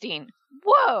Goldstein.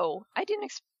 Whoa! I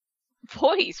didn't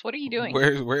voice. What are you doing?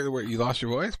 Where you lost your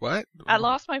voice? What? I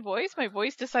lost my voice. My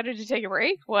voice decided to take a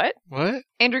break. What? What?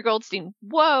 Andrew Goldstein.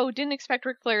 Whoa! Didn't expect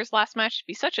Ric Flair's last match to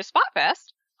be such a spot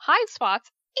fest. High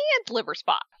spots and liver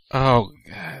spot. Oh,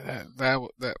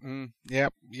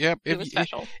 yep. It was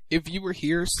special. If you were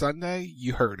here Sunday,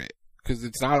 you heard it, because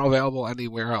it's not available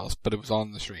anywhere else. But it was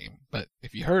on the stream. But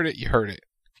if you heard it, you heard it.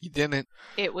 You didn't.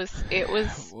 It was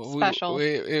special.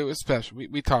 It was special.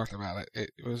 We talked about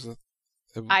it. It was.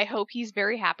 I hope he's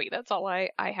very happy. That's all I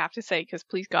have to say, because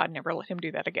please God, never let him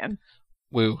do that again.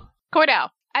 Woo. Cordow.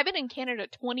 I've been in Canada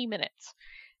 20 minutes,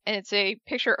 and it's a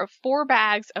picture of 4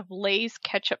 bags of Lay's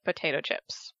ketchup potato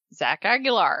chips. Zach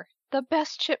Aguilar. The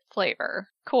best chip flavor.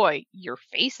 Coy, your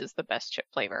face is the best chip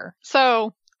flavor.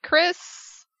 So,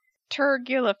 Chris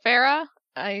Turgulafera,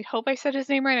 I hope I said his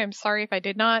name right. I'm sorry if I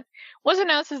did not. Was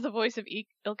announced as the voice of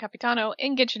Il Capitano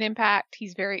in Genshin Impact.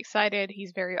 He's very excited.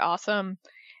 He's very awesome.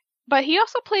 But he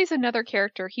also plays another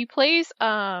character. He plays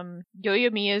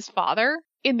Yoyomiya's father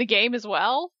in the game as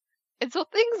well. And so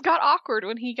things got awkward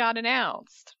when he got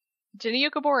announced. Jenny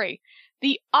Yokobori.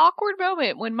 The awkward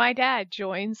moment when my dad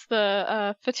joins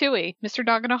the Fatui, Mr.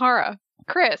 Naganohara.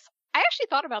 Chris. I actually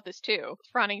thought about this too.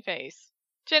 Frowning face.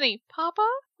 Jenny, Papa,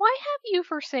 why have you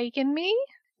forsaken me?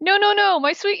 No,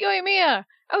 my sweet Yoimiya.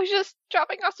 I was just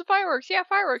dropping off some fireworks. Yeah,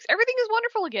 fireworks. Everything is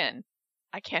wonderful again.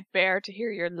 I can't bear to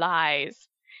hear your lies.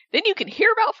 Then you can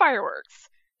hear about fireworks.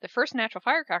 The first natural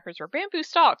firecrackers were bamboo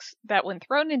stalks that, when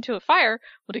thrown into a fire,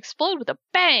 would explode with a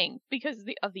bang because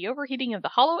of the overheating of the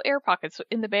hollow air pockets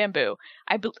in the bamboo.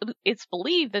 It's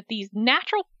believed that these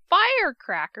natural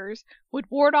firecrackers would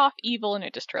ward off evil, and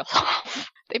it just trails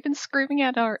off. They've been screaming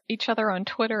at each other on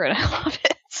Twitter, and I love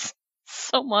it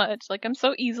so much. Like, I'm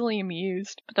so easily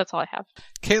amused. But that's all I have.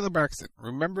 Kayla Braxton.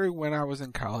 Remember when I was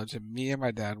in college and me and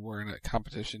my dad were in a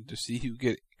competition to see who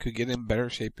could get in better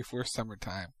shape before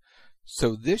summertime?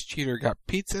 So this cheater got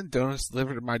pizza and donuts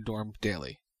delivered to my dorm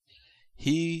daily.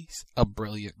 He's a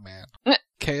brilliant man.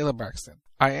 Kayla Braxton.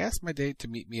 I asked my date to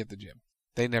meet me at the gym.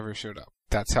 They never showed up.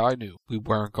 That's how I knew we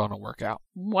weren't going to work out.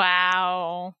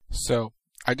 Wow. So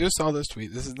I just saw this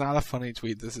tweet. This is not a funny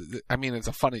tweet. It's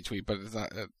a funny tweet, but it's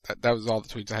not. That was all the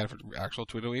tweets I had for the actual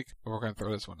tweet of the week. But we're going to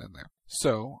throw this one in there.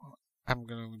 So I'm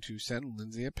going to send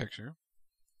Lindsay a picture.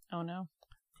 Oh no.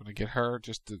 I'm going to get her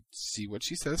just to see what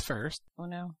she says first. Oh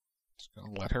no. Just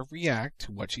going to let her react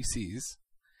to what she sees.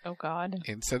 Oh God.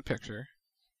 In said picture.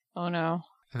 Oh no.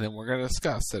 And then we're going to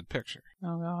discuss said picture.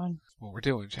 Oh God. That's what we're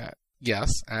doing, chat.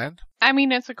 Yes, and? I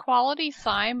mean, it's a quality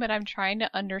sign, but I'm trying to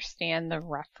understand the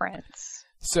reference.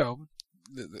 So,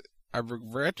 I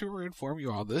regret to inform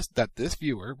you all that this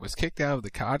viewer was kicked out of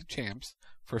the COD Champs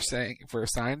for a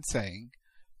sign saying,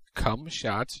 "Come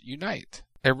Shots Unite,"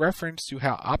 a reference to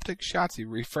how Optic Shotzi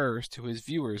refers to his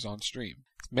viewers on stream.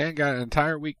 This man got an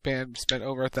entire week banned, spent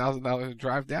over $1,000 to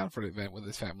drive down for the event with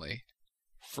his family.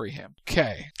 Free him.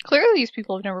 Okay. Clearly these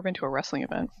people have never been to a wrestling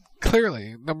event.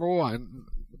 Clearly, number one.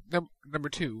 Number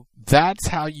two, that's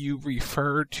how you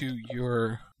refer to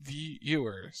your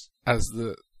viewers, as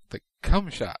the cum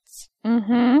shots.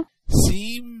 Mm-hmm.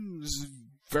 Seems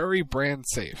very brand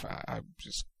safe. I'm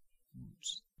just.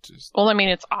 Well, I mean,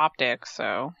 it's Optic,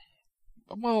 so.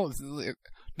 Well,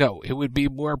 no, it would be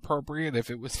more appropriate if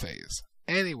it was FaZe.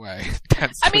 Anyway,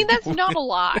 that's not a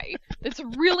lie. It's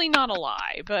really not a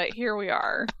lie, but here we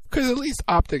are. Because at least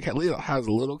Optic has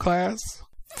a little class.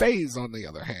 FaZe, on the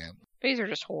other hand. FaZe are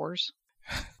just whores.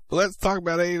 But let's talk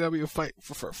about AEW Fight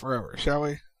for Forever, shall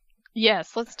we?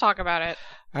 Yes, let's talk about it.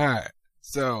 Alright,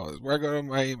 so where I go to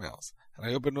my emails, and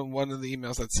I open one of the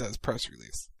emails that says press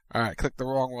release. Alright, click the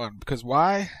wrong one, because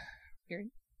why? You're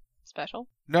special?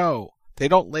 No, they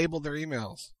don't label their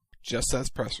emails. Just says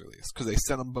press release, because they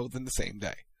sent them both in the same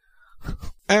day.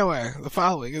 Anyway, the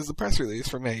following is the press release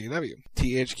from AEW.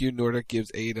 THQ Nordic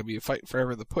gives AEW Fight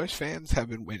Forever the push fans have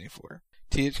been waiting for.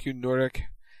 THQ Nordic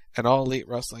and All Elite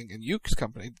Wrestling and Yuke's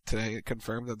company today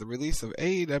confirmed that the release of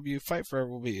AEW Fight Forever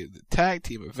will be the tag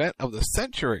team event of the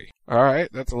century. Alright,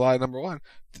 that's lie number one.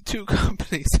 The two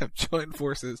companies have joined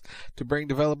forces to bring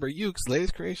developer Yuke's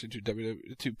latest creation to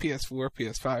PS4,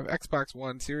 PS5, Xbox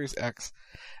One, Series X,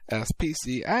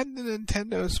 PC, and the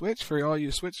Nintendo Switch for all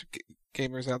you Switch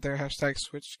gamers out there. Hashtag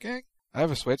Switch Gang. I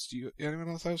have a Switch. Do anyone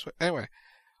else have a Switch? Anyway,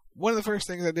 one of the first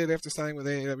things I did after signing with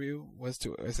AEW was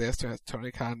ask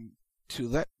Tony Khan to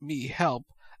let me help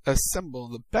assemble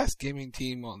the best gaming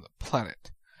team on the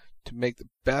planet to make the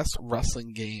best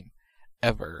wrestling game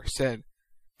ever, said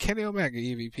Kenny Omega,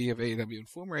 EVP of AEW and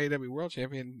former AEW World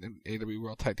Champion and AEW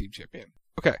World Tag Team Champion.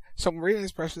 Okay, so I'm reading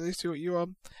this press release to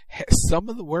you. Some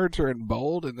of the words are in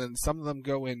bold, and then some of them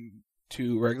go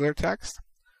into regular text.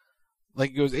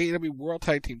 Like it goes AEW World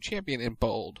Tag Team Champion in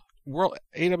bold,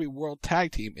 AEW World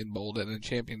Tag Team in bold, and then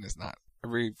Champion is not.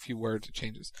 Every few words it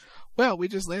changes. Well, we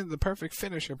just landed the perfect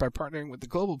finisher by partnering with the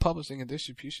global publishing and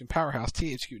distribution powerhouse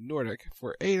THQ Nordic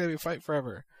for AEW Fight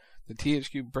Forever. The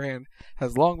THQ brand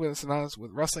has long been synonymous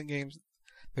with wrestling games.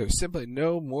 There's simply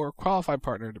no more qualified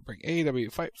partner to bring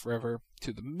AEW Fight Forever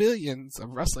to the millions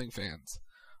of wrestling fans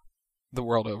the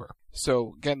world over.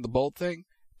 So, again, the bold thing,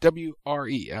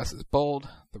 WRES is bold,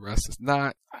 the rest is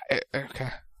not. Okay.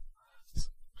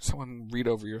 Someone read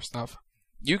over your stuff.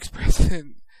 Yuke's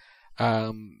president,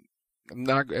 and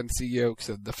CEO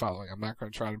said the following. I'm not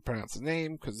going to try to pronounce his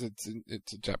name because it's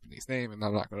a Japanese name and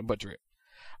I'm not going to butcher it.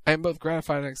 I am both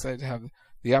gratified and excited to have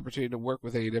the opportunity to work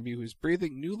with AEW, who is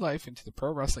breathing new life into the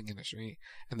pro wrestling industry,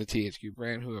 and the THQ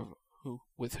brand,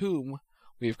 with whom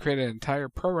we have created an entire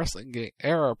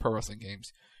era of pro wrestling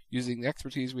games. Using the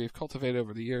expertise we have cultivated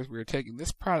over the years, we are taking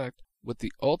this product with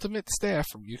the ultimate staff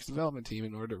from Yuke's development team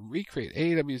in order to recreate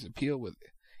AEW's appeal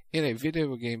in a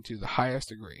video game to the highest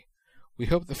degree. We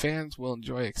hope the fans will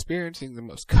enjoy experiencing the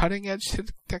most cutting-edge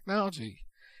technology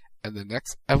and the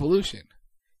next evolution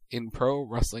in pro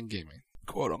wrestling gaming.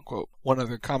 Quote unquote. One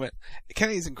other comment.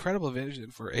 Kenny's incredible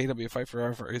vision for AEW Fight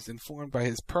Forever is informed by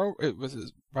his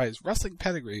wrestling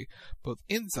pedigree both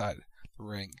inside the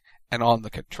ring and on the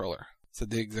controller,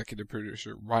 said the executive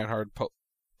producer Reinhard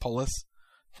Polis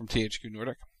from THQ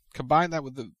Nordic. Combine that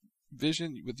with the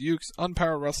vision with Yuke's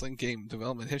unparalleled wrestling game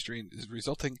development history is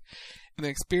resulting in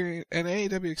an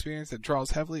AEW experience that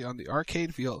draws heavily on the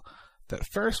arcade feel that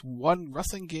first won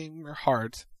wrestling gamer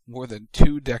hearts more than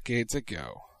 2 decades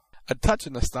ago. A touch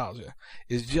of nostalgia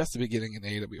is just the beginning in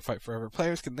AEW Fight Forever.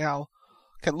 Players can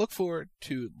look forward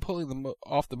to pulling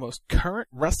off the most current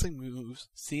wrestling moves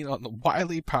seen on the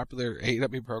widely popular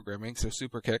AEW programming, so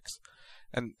super kicks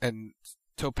and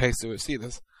tope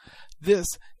suicidas. This,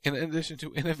 in addition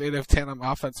to innovative tandem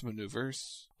offense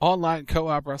maneuvers, online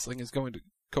co-op wrestling is going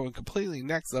completely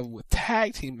next level with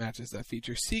tag team matches that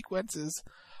feature sequences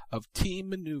of team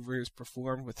maneuvers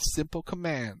performed with simple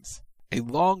commands, a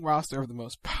long roster of the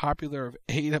most popular of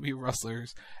AEW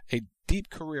wrestlers, a deep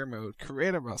career mode,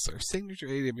 creative wrestler, signature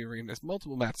AEW arenas,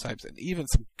 multiple match types, and even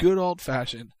some good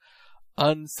old-fashioned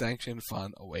unsanctioned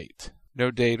fun await. No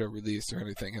date or release or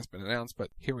anything has been announced, but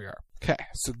here we are. Okay,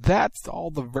 so that's all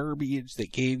the verbiage they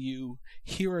gave you.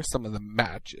 Here are some of the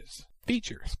matches.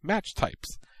 Features, match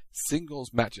types, single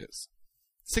matches,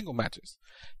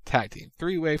 tag team,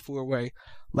 3-way, 4-way,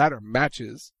 ladder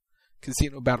matches,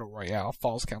 Casino Battle Royale,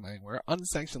 Falls Count Anywhere,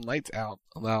 Unsanctioned Lights Out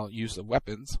allow use of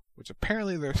weapons, which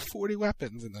apparently there's 40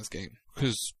 weapons in this game,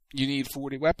 because you need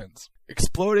 40 weapons.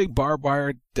 Exploding barbed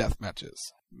wire death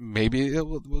matches. Maybe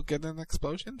we'll get an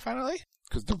explosion finally?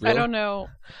 I don't know.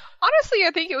 Honestly,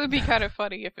 I think it would be kind of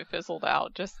funny if it fizzled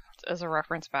out, just as a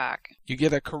reference back. You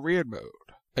get a career mode.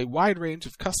 A wide range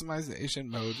of customization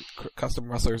mode,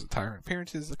 custom wrestlers, attire and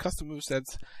appearances, custom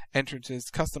movesets, entrances,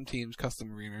 custom teams,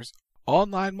 custom arenas,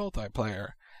 online multiplayer,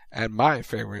 and my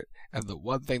favorite, and the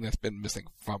one thing that's been missing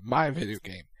from my video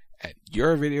game, and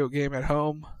your video game at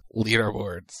home,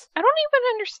 leaderboards. I don't even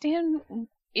understand.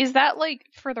 Is that like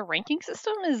for the ranking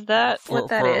system? Is that what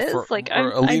that is? For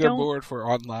a leaderboard for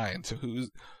online. So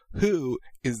who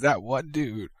is that one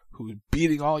dude who's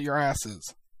beating all your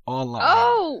asses online?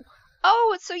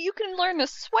 Oh, so you can learn the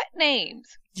sweat names.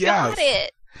 Yes. Got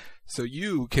it. So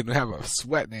you can have a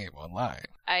sweat name online.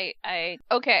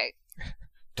 Okay.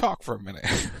 Talk for a minute.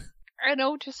 I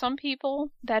know to some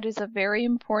people that is a very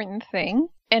important thing,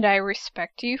 and I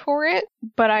respect you for it,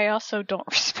 but I also don't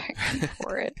respect you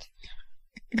for it.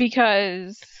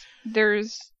 Because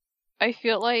I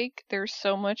feel like there's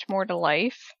so much more to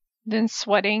life than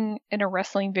sweating in a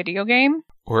wrestling video game.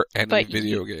 Or any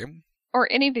video game. Or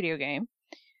any video game.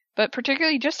 But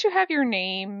particularly just to have your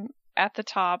name at the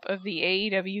top of the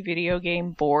AEW Video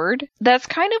Game board, that's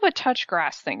kind of a touch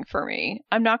grass thing for me.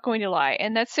 I'm not going to lie.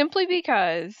 And that's simply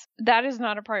because that is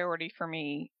not a priority for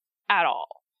me at all.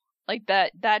 Like,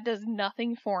 that does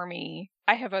nothing for me.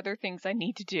 I have other things I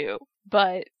need to do.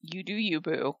 But you do you,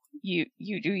 boo. You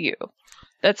do you.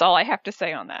 That's all I have to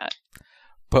say on that.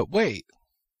 But wait,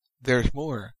 there's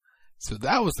more. So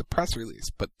that was the press release,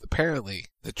 but apparently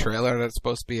the trailer that's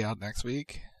supposed to be out next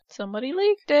week, somebody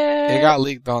leaked it. It got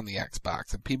leaked on the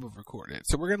Xbox and people recorded it.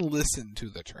 So we're going to listen to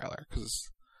the trailer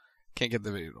because can't get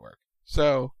the video to work.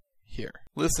 So here,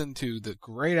 listen to the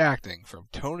great acting from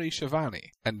Tony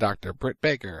Schiavone and Dr. Britt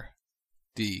Baker,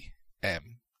 DMD.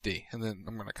 And then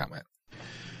I'm going to comment.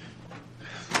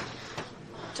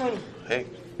 Tony. Hey.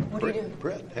 What are you doing?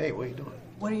 Britt, hey, what are you doing?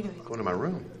 What are you doing? Going to my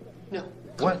room. No.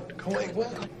 What? Go away. What?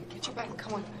 Get your bag.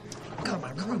 Come on. Go to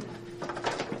my room.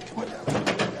 What?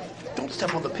 Don't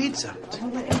step on the pizza.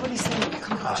 Don't let anybody see you.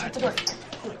 Come on, shut the door.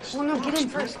 Well, no, get in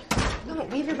first. No,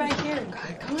 leave your bag here.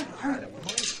 Come on, hurry.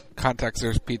 Context,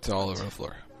 there's pizza all over the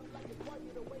floor.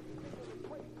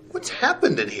 What's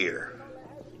happened in here?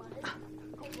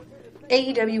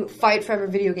 AEW Fight Forever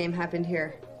video game happened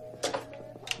here.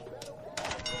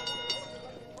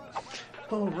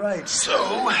 All right,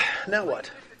 so now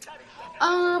what?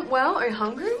 Well, are you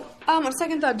hungry? On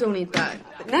second thought, don't eat that.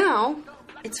 But now,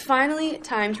 it's finally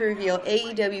time to reveal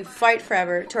AEW Fight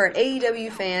Forever to our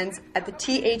AEW fans at the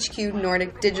THQ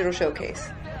Nordic Digital Showcase.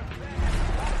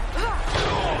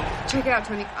 Check it out,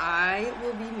 Tony. I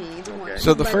will be me, the one.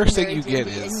 So the first thing you get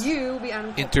is and you will be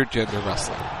Adam Cole. Intergender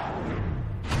wrestling.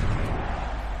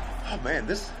 Oh man,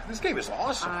 this game is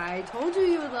awesome. I told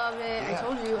you would love it. Yeah. I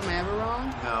told you. Am I ever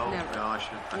wrong? No, never. No, I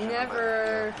shouldn't.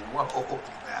 Never. Whoa, look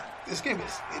at that. This game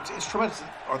it's tremendous.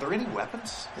 Are there any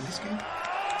weapons in this game?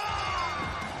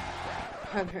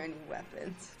 Are there any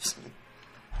weapons?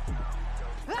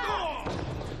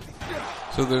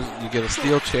 So you get a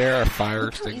steel chair, a fire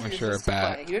extinguisher, a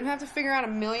bat. You didn't have to figure out a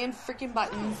million freaking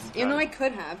buttons, even though I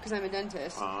could have because I'm a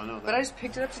dentist. Oh, I know that. But I just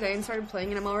picked it up today and started playing,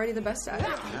 and I'm already the best at it.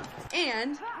 Yeah.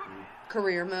 And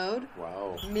career mode.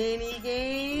 Wow. Mini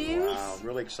games. Wow, I'm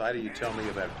really excited you tell me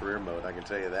about career mode, I can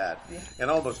tell you that. Yeah. And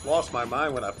almost lost my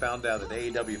mind when I found out that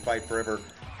AEW Fight Forever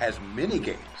has mini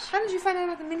games. How did you find out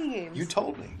about the mini games? You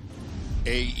told me.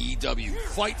 AEW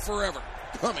Fight Forever,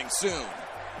 coming soon.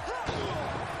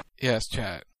 Yes,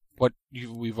 chat. What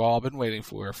we've all been waiting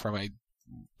for from a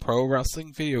pro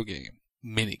wrestling video game.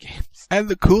 Minigames. And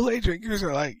the Kool-Aid drinkers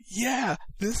are like, yeah,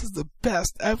 this is the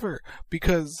best ever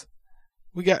because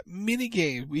we got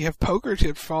minigames. We have poker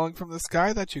chips falling from the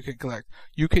sky that you can collect.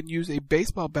 You can use a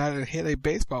baseball bat and hit a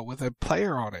baseball with a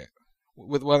player on it.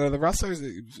 With one of the wrestlers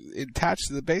attached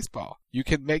to the baseball. You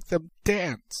can make them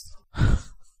dance.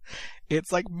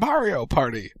 It's like Mario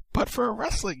Party, but for a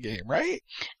wrestling game, right?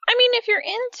 I mean, if you're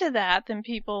into that, then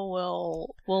people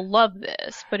will love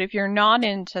this. But if you're not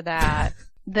into that,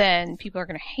 then people are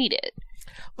going to hate it.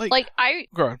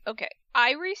 Go on. Okay,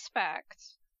 I respect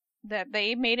that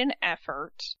they made an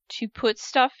effort to put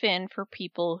stuff in for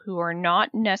people who are not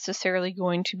necessarily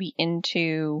going to be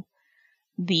into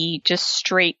the just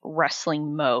straight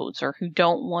wrestling modes or who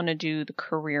don't want to do the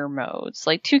career modes.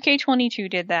 Like 2K22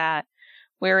 did that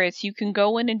where it's you can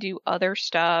go in and do other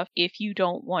stuff if you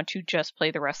don't want to just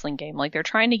play the wrestling game. Like, they're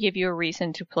trying to give you a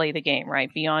reason to play the game,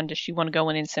 right? Beyond just you want to go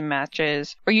in some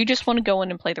matches, or you just want to go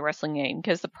in and play the wrestling game.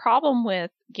 Because the problem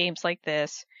with games like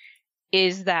this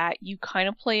is that you kind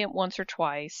of play it once or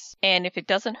twice, and if it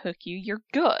doesn't hook you, you're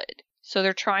good. So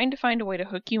they're trying to find a way to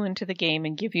hook you into the game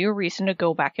and give you a reason to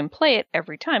go back and play it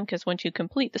every time, because once you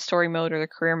complete the story mode or the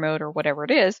career mode or whatever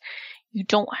it is, you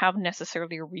don't have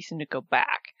necessarily a reason to go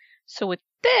back. So with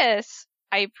this,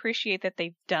 I appreciate that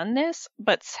they've done this,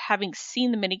 but having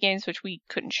seen the minigames, which we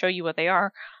couldn't show you what they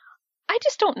are, I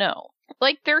just don't know.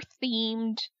 Like, they're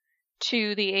themed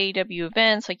to the AEW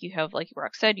events. Like, you have, like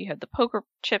Rock said, you have the poker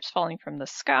chips falling from the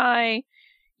sky.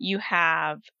 You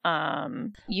have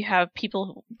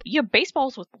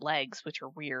baseballs with legs, which are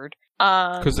weird.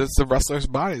 Because it's the wrestlers'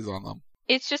 bodies on them.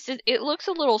 It's just, it looks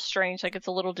a little strange. Like, it's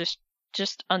a little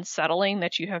just unsettling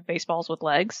that you have baseballs with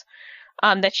legs,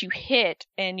 that you hit,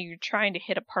 and you're trying to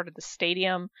hit a part of the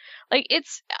stadium. Like, I'll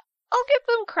give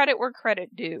them credit where credit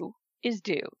is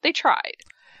due. They tried.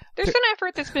 There's an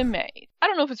effort that's been made. I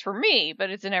don't know if it's for me,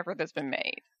 but it's an effort that's been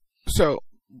made. So,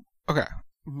 okay.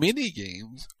 Mini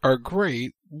games are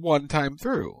great one time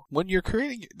through. When you're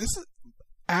creating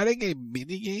adding a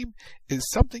mini game is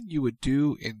something you would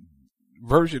do in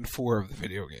version 4 of the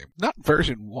video game, not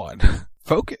version 1.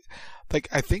 Focus. Like,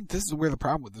 I think this is where the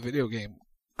problem with the video game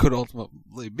could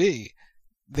ultimately be.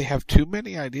 They have too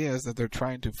many ideas that they're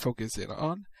trying to focus in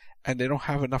on, and they don't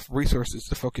have enough resources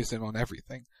to focus in on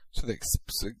everything. So they,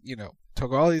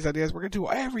 took all these ideas. We're going to do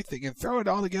everything and throw it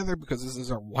all together because this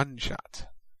is our one shot.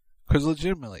 Because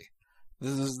legitimately,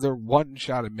 this is their one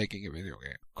shot at making a video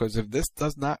game. Because if this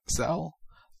does not sell,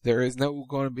 there is no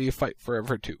going to be a Fight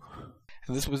Forever 2.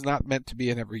 And this was not meant to be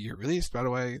an every year release, by the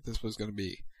way. This was going to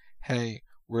be, hey,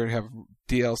 we're going to have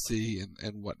DLC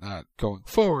and whatnot going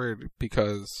forward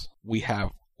because we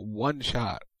have one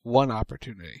shot, one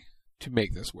opportunity to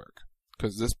make this work.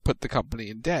 Because this put the company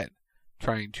in debt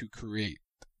trying to create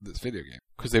this video game.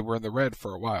 Because they were in the red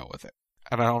for a while with it.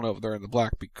 And I don't know if they're in the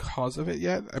black because of it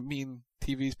yet. I mean,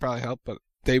 TV's probably helped, but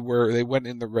they went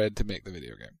in the red to make the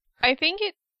video game. I think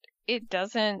it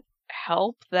doesn't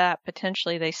help that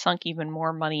potentially they sunk even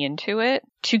more money into it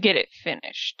to get it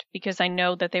finished. Because I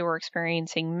know that they were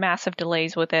experiencing massive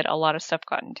delays with it. A lot of stuff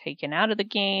gotten taken out of the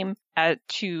game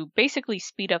to basically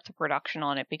speed up the production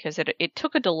on it, because it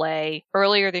took a delay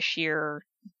earlier this year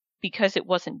because it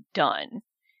wasn't done.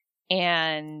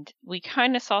 And we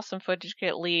kind of saw some footage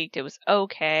get leaked. It was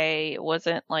okay. It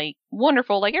wasn't like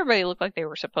wonderful. Like, everybody looked like they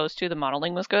were supposed to. The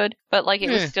modeling was good, but like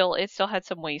it still had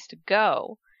some ways to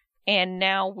go. And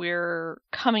now we're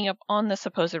coming up on the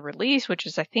supposed release, which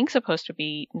is, I think, supposed to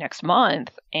be next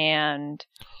month. And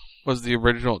was the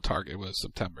original target was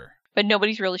September, but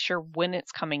nobody's really sure when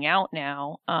it's coming out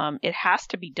now. It has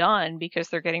to be done because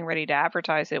they're getting ready to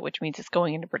advertise it, which means it's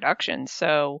going into production.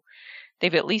 So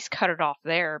they've at least cut it off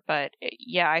there. But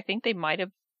yeah, I think they might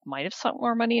have sunk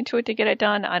more money into it to get it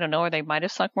done. I don't know, or they might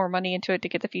have sunk more money into it to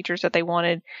get the features that they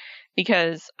wanted,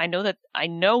 because I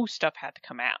know stuff had to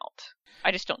come out.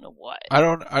 I just don't know what. I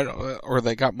don't, or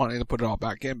they got money to put it all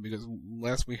back in, because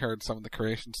last we heard some of the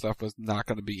creation stuff was not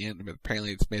going to be in, but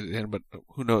apparently it's made it in, but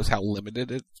who knows how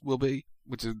limited it will be,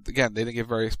 which is, again, they didn't give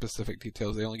very specific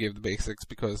details. They only gave the basics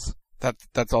because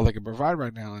that's all they can provide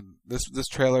right now. And this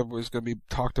trailer was going to be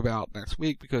talked about next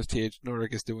week because TH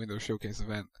Nordic is doing their showcase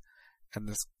event, and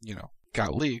this,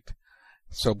 got leaked.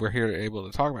 So we're here able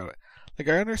to talk about it. Like,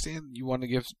 I understand you want to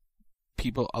give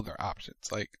people other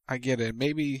options. Like, I get it.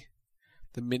 Maybe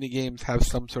the minigames have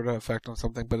some sort of effect on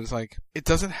something, but it's like, it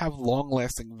doesn't have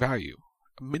long-lasting value.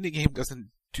 A minigame doesn't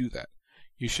do that.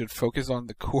 You should focus on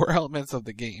the core elements of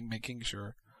the game, making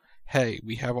sure, hey,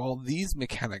 we have all these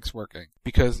mechanics working.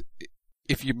 Because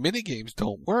if your minigames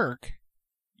don't work,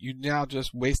 you now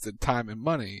just wasted time and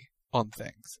money on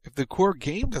things. If the core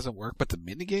game doesn't work, but the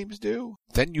minigames do,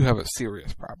 then you have a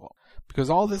serious problem. Because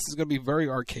all this is going to be very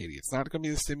arcadey. It's not going to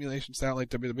be the simulation style like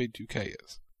WWE 2K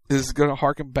is. This is going to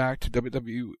harken back to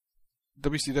WCW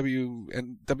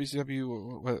and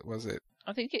WCW, what was it?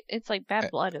 I think it's like Bad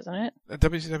Blood, isn't it?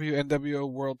 WCW, NWO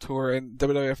World Tour, and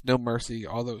WWF No Mercy,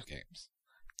 all those games.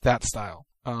 That style.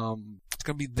 It's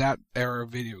going to be that era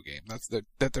of video game.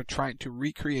 That they're trying to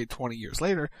recreate 20 years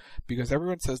later, because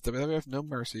everyone says WWF No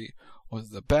Mercy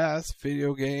was the best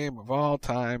video game of all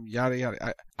time, yada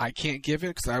yada. I can't give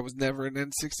it because I was never an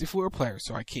N64 player,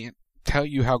 so I can't tell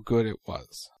you how good it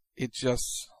was. It's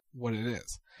just what it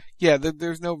is. Yeah,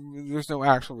 there's no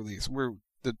actual release.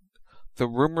 The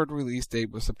rumored release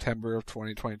date was September of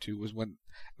 2022 was when,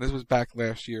 this was back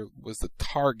last year, was the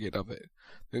target of it.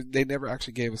 They never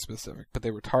actually gave a specific, but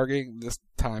they were targeting this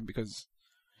time because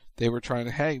They were trying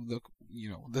to, hey, look,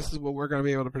 this is what we're going to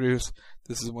be able to produce.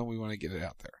 This is when we want to get it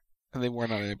out there. And they were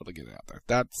not able to get it out there.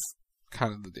 That's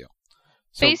kind of the deal.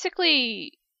 So,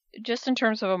 basically, just in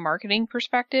terms of a marketing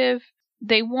perspective,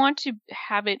 they want to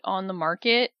have it on the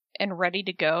market and ready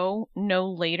to go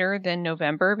no later than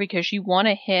November, because you want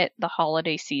to hit the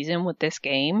holiday season with this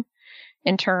game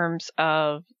in terms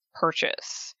of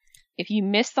purchase. If you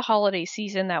miss the holiday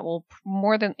season, that will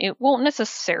it won't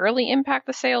necessarily impact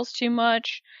the sales too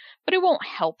much, but it won't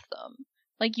help them.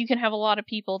 Like, you can have a lot of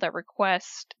people that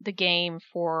request the game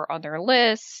on their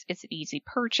lists. It's an easy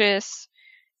purchase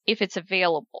if it's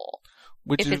available.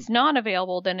 If it's not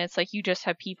available, then it's like you just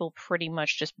have people pretty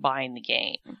much just buying the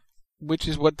game. Which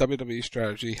is what WWE's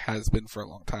strategy has been for a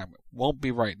long time. It won't be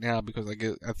right now because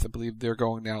I believe they're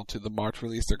going now to the March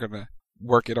release. They're going to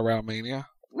work it around Mania.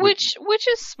 Which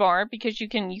is smart, because you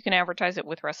can advertise it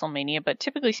with WrestleMania, but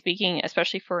typically speaking,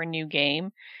 especially for a new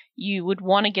game, you would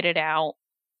want to get it out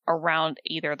around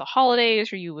either the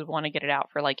holidays, or you would want to get it out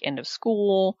for like end of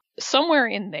school, somewhere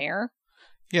in there.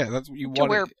 Yeah, that's what you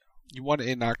want. You want it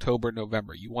in October,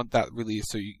 November. You want that release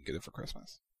so you can get it for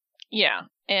Christmas. Yeah,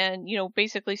 and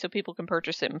basically so people can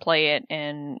purchase it and play it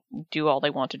and do all they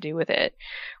want to do with it.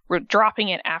 Dropping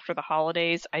it after the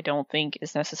holidays, I don't think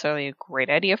is necessarily a great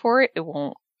idea for it.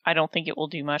 I don't think it will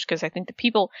do much, because I think the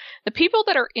people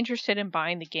that are interested in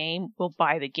buying the game will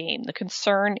buy the game. The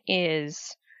concern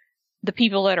is the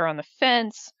people that are on the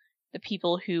fence, the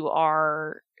people who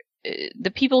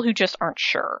just aren't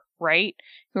sure, right?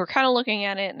 Who are kind of looking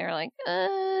at it and they're like,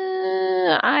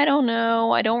 I don't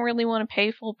know. I don't really want to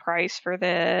pay full price for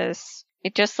this.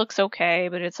 It just looks okay,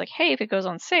 but it's like, hey, if it goes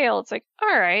on sale, it's like,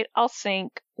 all right, I'll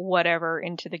sink whatever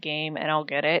into the game and I'll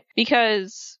get it.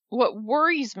 Because what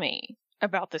worries me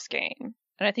about this game,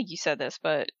 and I think you said this,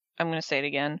 but I'm going to say it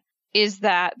again, is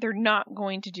that they're not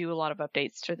going to do a lot of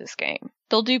updates to this game.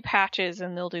 They'll do patches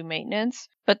and they'll do maintenance,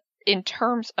 but in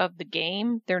terms of the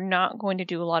game, they're not going to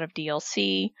do a lot of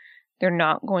DLC. They're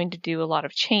not going to do a lot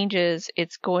of changes.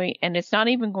 It's not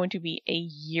even going to be a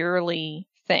yearly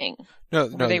thing. No,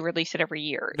 they release it every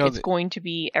year. It's going to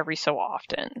be every so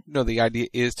often. No, the idea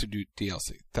is to do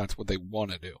DLC. That's what they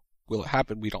want to do. Will it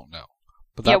happen? We don't know.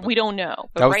 But we don't know.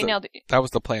 But right now, that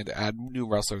was the plan, to add new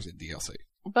wrestlers in DLC.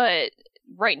 But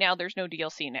right now, there's no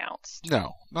DLC announced.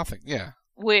 No, nothing. Yeah.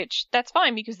 Which, that's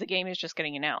fine, because the game is just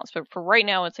getting announced. But for right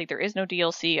now, it's like there is no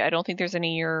DLC. I don't think there's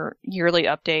any yearly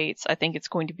updates. I think it's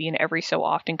going to be an every so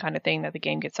often kind of thing that the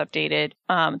game gets updated.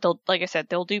 Like I said,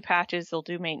 they'll do patches, they'll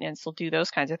do maintenance, they'll do those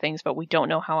kinds of things, but we don't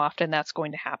know how often that's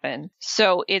going to happen.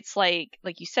 So it's like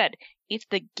you said, if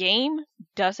the game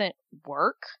doesn't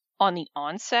work on the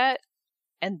onset,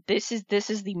 and this is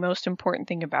the most important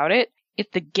thing about it, if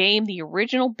the game, the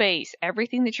original base,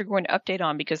 everything that you're going to update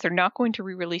on, because they're not going to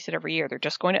re-release it every year, they're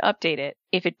just going to update it.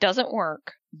 If it doesn't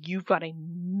work, you've got a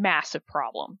massive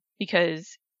problem.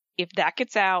 Because if that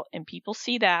gets out and people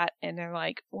see that and they're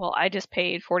like, well, I just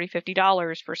paid $40,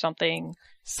 $50 for something.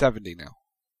 70 now.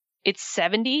 It's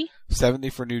 70? 70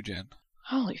 for new gen.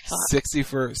 Holy fuck. 60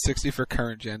 for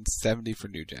current gen, 70 for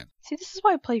new gen. See, this is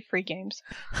why I play free games.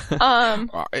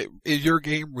 Is your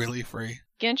game really free?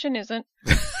 Genshin isn't.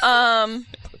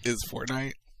 Is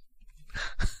Fortnite?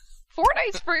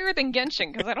 Fortnite's freer than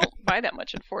Genshin, because I don't buy that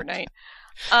much in Fortnite.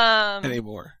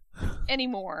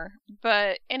 Anymore.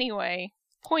 But anyway,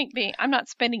 point being, I'm not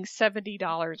spending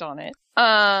 $70 on it.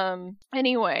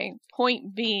 Anyway,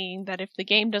 point being that if the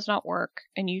game does not work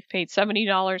and you've paid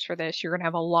 $70 for this, you're going to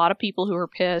have a lot of people who are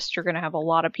pissed. You're going to have a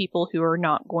lot of people who are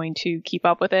not going to keep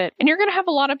up with it. And you're going to have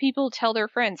a lot of people tell their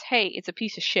friends, hey, it's a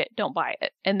piece of shit, don't buy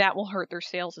it. And that will hurt their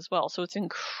sales as well. So it's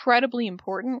incredibly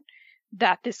important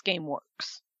that this game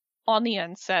works on the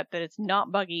onset, that it's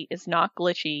not buggy, it's not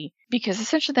glitchy, because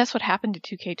essentially that's what happened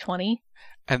to 2K20.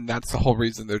 And that's the whole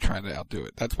reason they're trying to outdo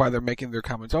it. That's why they're making their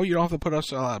comments, oh, you don't have to put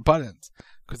us a lot of buttons.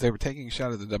 Because they were taking a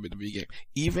shot at the WWE game.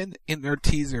 Even in their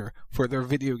teaser for their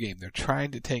video game, they're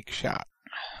trying to take a shot.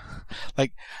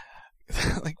 Like,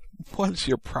 what's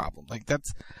your problem? Like,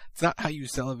 it's not how you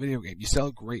sell a video game. You sell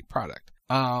a great product.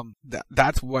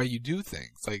 That's why you do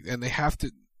things. Like, and they have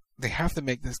to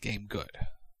make this game good.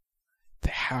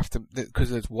 They have to,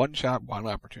 because it's one shot, one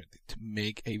opportunity to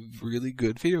make a really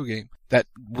good video game that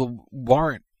will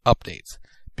warrant updates.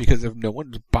 Because if no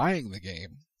one's buying the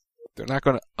game, they're not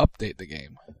going to update the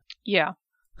game. Yeah.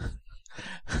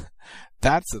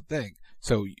 That's the thing.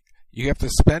 So you have to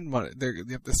spend money. They're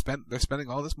spending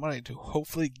all this money to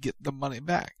hopefully get the money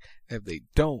back. And if they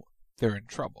don't, they're in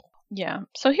trouble. Yeah.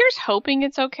 So here's hoping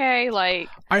it's okay. Like,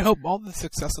 I hope all the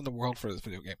success in the world for this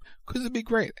video game, because it'd be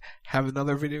great. Have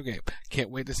another video game. Can't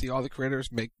wait to see all the creators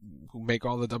who make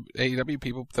all the AEW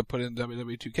people that put in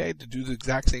WWE 2K to do the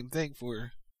exact same thing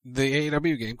for the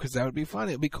AEW game, because that would be fun.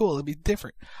 It'd be cool. It'd be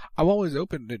different. I'm always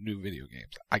open to new video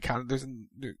games. This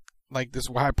is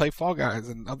why I play Fall Guys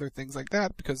and other things like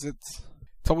that, because it's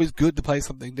always good to play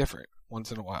something different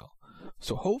once in a while.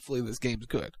 So hopefully this game's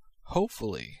good.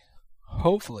 Hopefully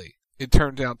it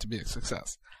turns out to be a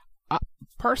success.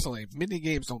 Personally, mini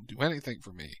games don't do anything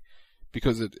for me,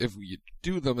 because if you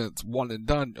do them and it's one and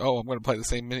done, I'm going to play the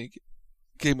same mini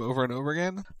game over and over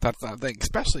again. That's not a thing.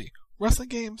 Especially wrestling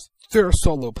games, they're a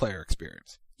solo player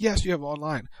experience. Yes, you have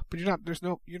online, but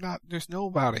there's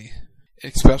nobody,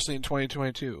 especially in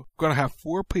 2022, going to have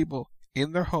 4 people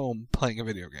in their home playing a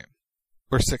video game,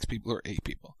 or 6 people or 8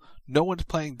 people. No one's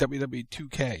playing WWE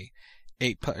 2K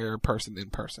 8-player person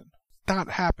in person. Not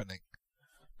happening.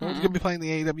 No one's going to be playing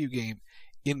the AEW game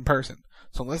in person.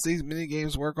 So unless these mini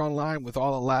games work online with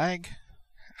all the lag,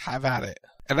 have at it.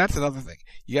 And that's another thing.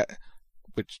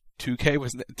 Which 2K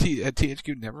was at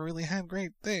THQ never really had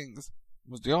great things,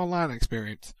 was the online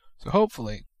experience. So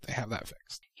hopefully they have that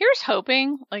fixed. Here's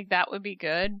hoping. Like, that would be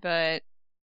good, but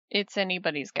it's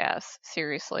anybody's guess.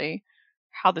 Seriously.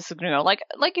 How this is going to go.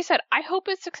 Like you said, I hope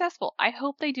it's successful. I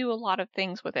hope they do a lot of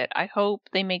things with it. I hope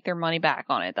they make their money back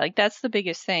on it. Like, that's the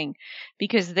biggest thing,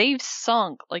 because they've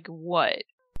sunk $30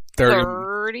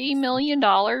 million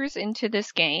into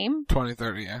this game.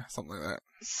 20-30, yeah, something like that.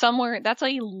 Somewhere, that's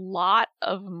a lot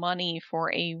of money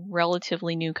for a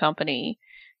relatively new company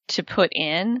to put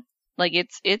in. Like,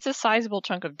 it's a sizable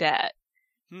chunk of debt.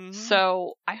 Mm-hmm.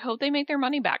 So I hope they make their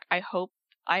money back. I hope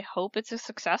it's a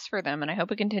success for them, and I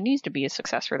hope it continues to be a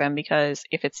success for them, because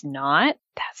if it's not,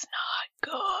 that's not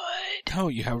good. No,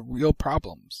 you have real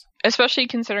problems. Especially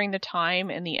considering the time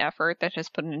and the effort that has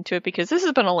put into it, because this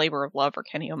has been a labor of love for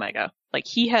Kenny Omega. Like,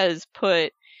 he has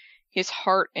put his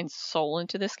heart and soul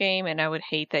into this game, and I would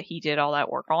hate that he did all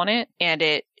that work on it, and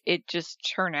it just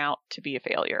turned out to be a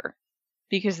failure.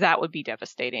 Because that would be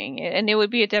devastating. And it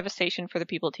would be a devastation for the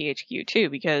people at THQ too,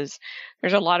 because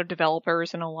there's a lot of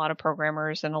developers and a lot of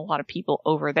programmers and a lot of people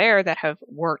over there that have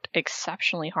worked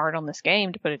exceptionally hard on this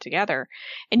game to put it together.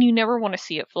 And you never want to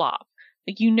see it flop.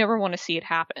 Like, you never want to see it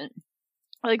happen.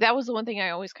 Like, that was the one thing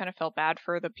I always kind of felt bad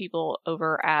for the people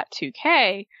over at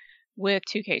 2K with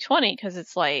 2K20, because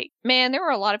it's like, man, there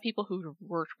were a lot of people who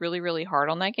worked really, really hard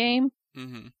on that game.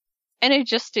 Mm-hmm. And it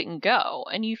just didn't go.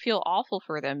 And you feel awful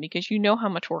for them, because you know how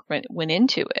much work went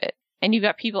into it. And you've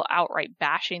got people outright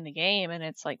bashing the game, and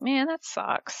it's like, man, that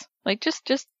sucks. Like, just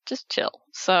chill.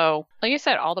 So, like I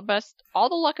said, all the best, all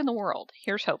the luck in the world.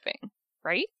 Here's hoping,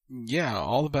 right? Yeah,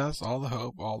 all the best, all the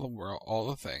hope, all the world, all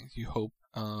the things. You hope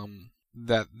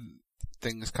that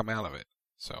things come out of it.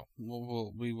 So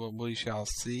we shall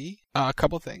see. A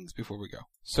couple things before we go.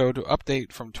 So, to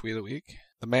update from Tweet of the Week,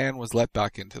 the man was let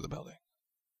back into the building.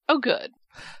 Oh, good.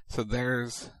 So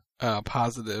there's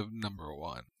positive number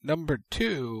 1. Number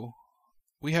 2,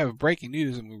 we have breaking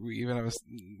news, and we even have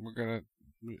we're gonna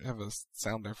have a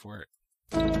sounder for it.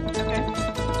 Okay.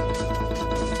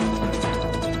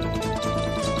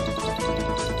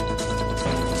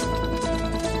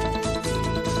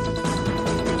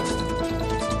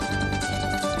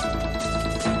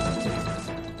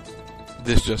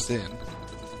 This just in.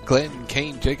 Glenn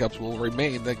Kane Jacobs will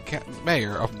remain the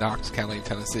mayor of Knox County,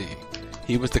 Tennessee.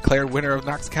 He was declared winner of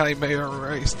Knox County mayor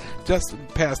race just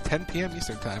past 10 p.m.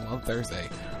 Eastern Time on Thursday,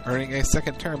 earning a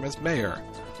second term as mayor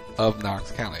of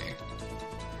Knox County.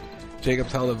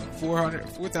 Jacobs held a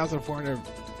 4,400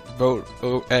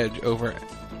 vote edge over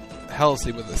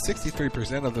Halsey with a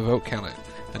 63% of the vote counted,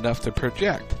 enough to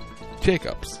project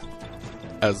Jacobs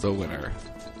as the winner.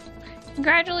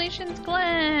 Congratulations,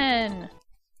 Glenn!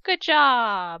 Good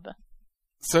job.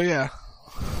 So yeah,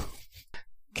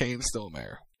 Kane's still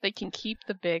mayor. They can keep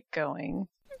the big going.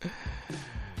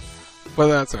 Well,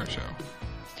 that's our show.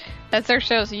 That's our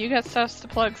show, so you got stuff to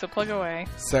plug, so plug away.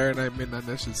 Saturday night, midnight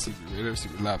edition, CB Radio,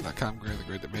 CBLive.com,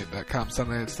 GrandTheGreatThatMade.com,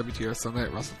 Sunday night, WTR Sunday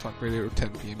night, Russell Talk Radio, 10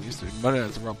 p.m. Eastern. Monday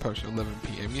night, the Raw Post Show, 11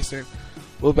 p.m. Eastern.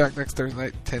 We'll be back next Thursday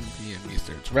night, 10 p.m.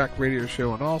 Eastern. It's Rack Radio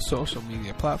Show on all social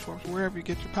media platforms, wherever you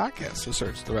get your podcasts. So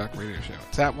search the Rack Radio Show.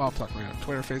 It's at Wild Talk Radio on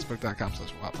Twitter,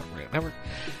 Facebook.com/Wild Talk Radio Network.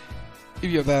 If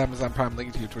you have that Amazon Prime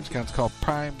link to your Twitch account, it's called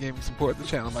Prime Gaming. Support the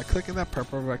channel by clicking that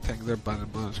purple rectangular button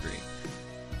below the screen.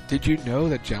 Did you know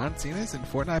that John Cena's in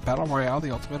Fortnite Battle Royale,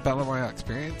 the ultimate Battle Royale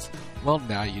experience? Well,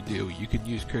 now you do. You can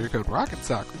use creator code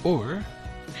ROCK'n'SOCK or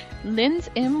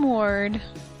Lindsey Ward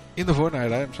in the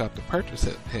Fortnite item shop to purchase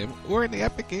him or in the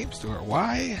Epic Game Store.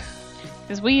 Why?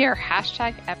 Because we are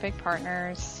 #Epic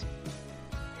Partners.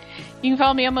 You can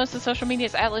follow me on most of the social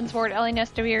medias at Lindsey Ward,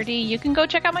 LNSWRD. You can go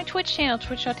check out my Twitch channel,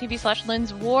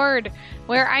 twitch.tv/LindsWard,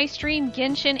 where I stream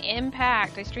Genshin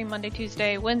Impact. I stream Monday,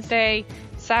 Tuesday, Wednesday,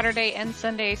 Saturday, and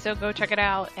Sunday, so go check it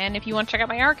out. And if you want to check out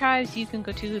my archives, you can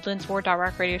go to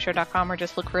lindsward.rockradioshow.com or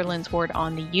just look for Lindsey Ward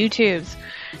on the YouTubes.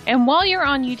 And while you're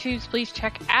on YouTubes, please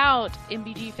check out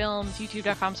MBG Films,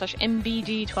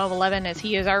 youtube.com/MBG1211, as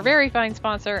he is our very fine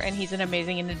sponsor, and he's an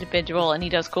amazing individual, and he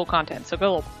does cool content. So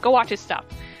go watch his stuff.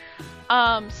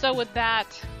 So with that,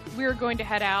 we're going to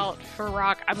head out for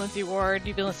Rock. I'm Lindsey Ward.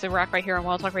 You've been listening to Rock right here on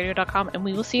wildtalkradio.com, and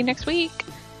we will see you next week.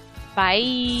 Bye.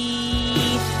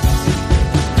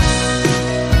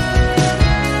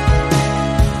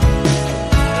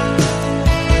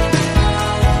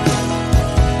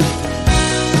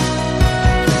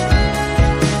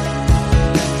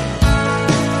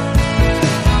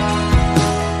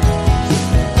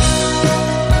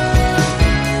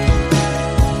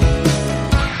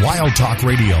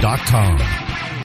 wildtalkradio.com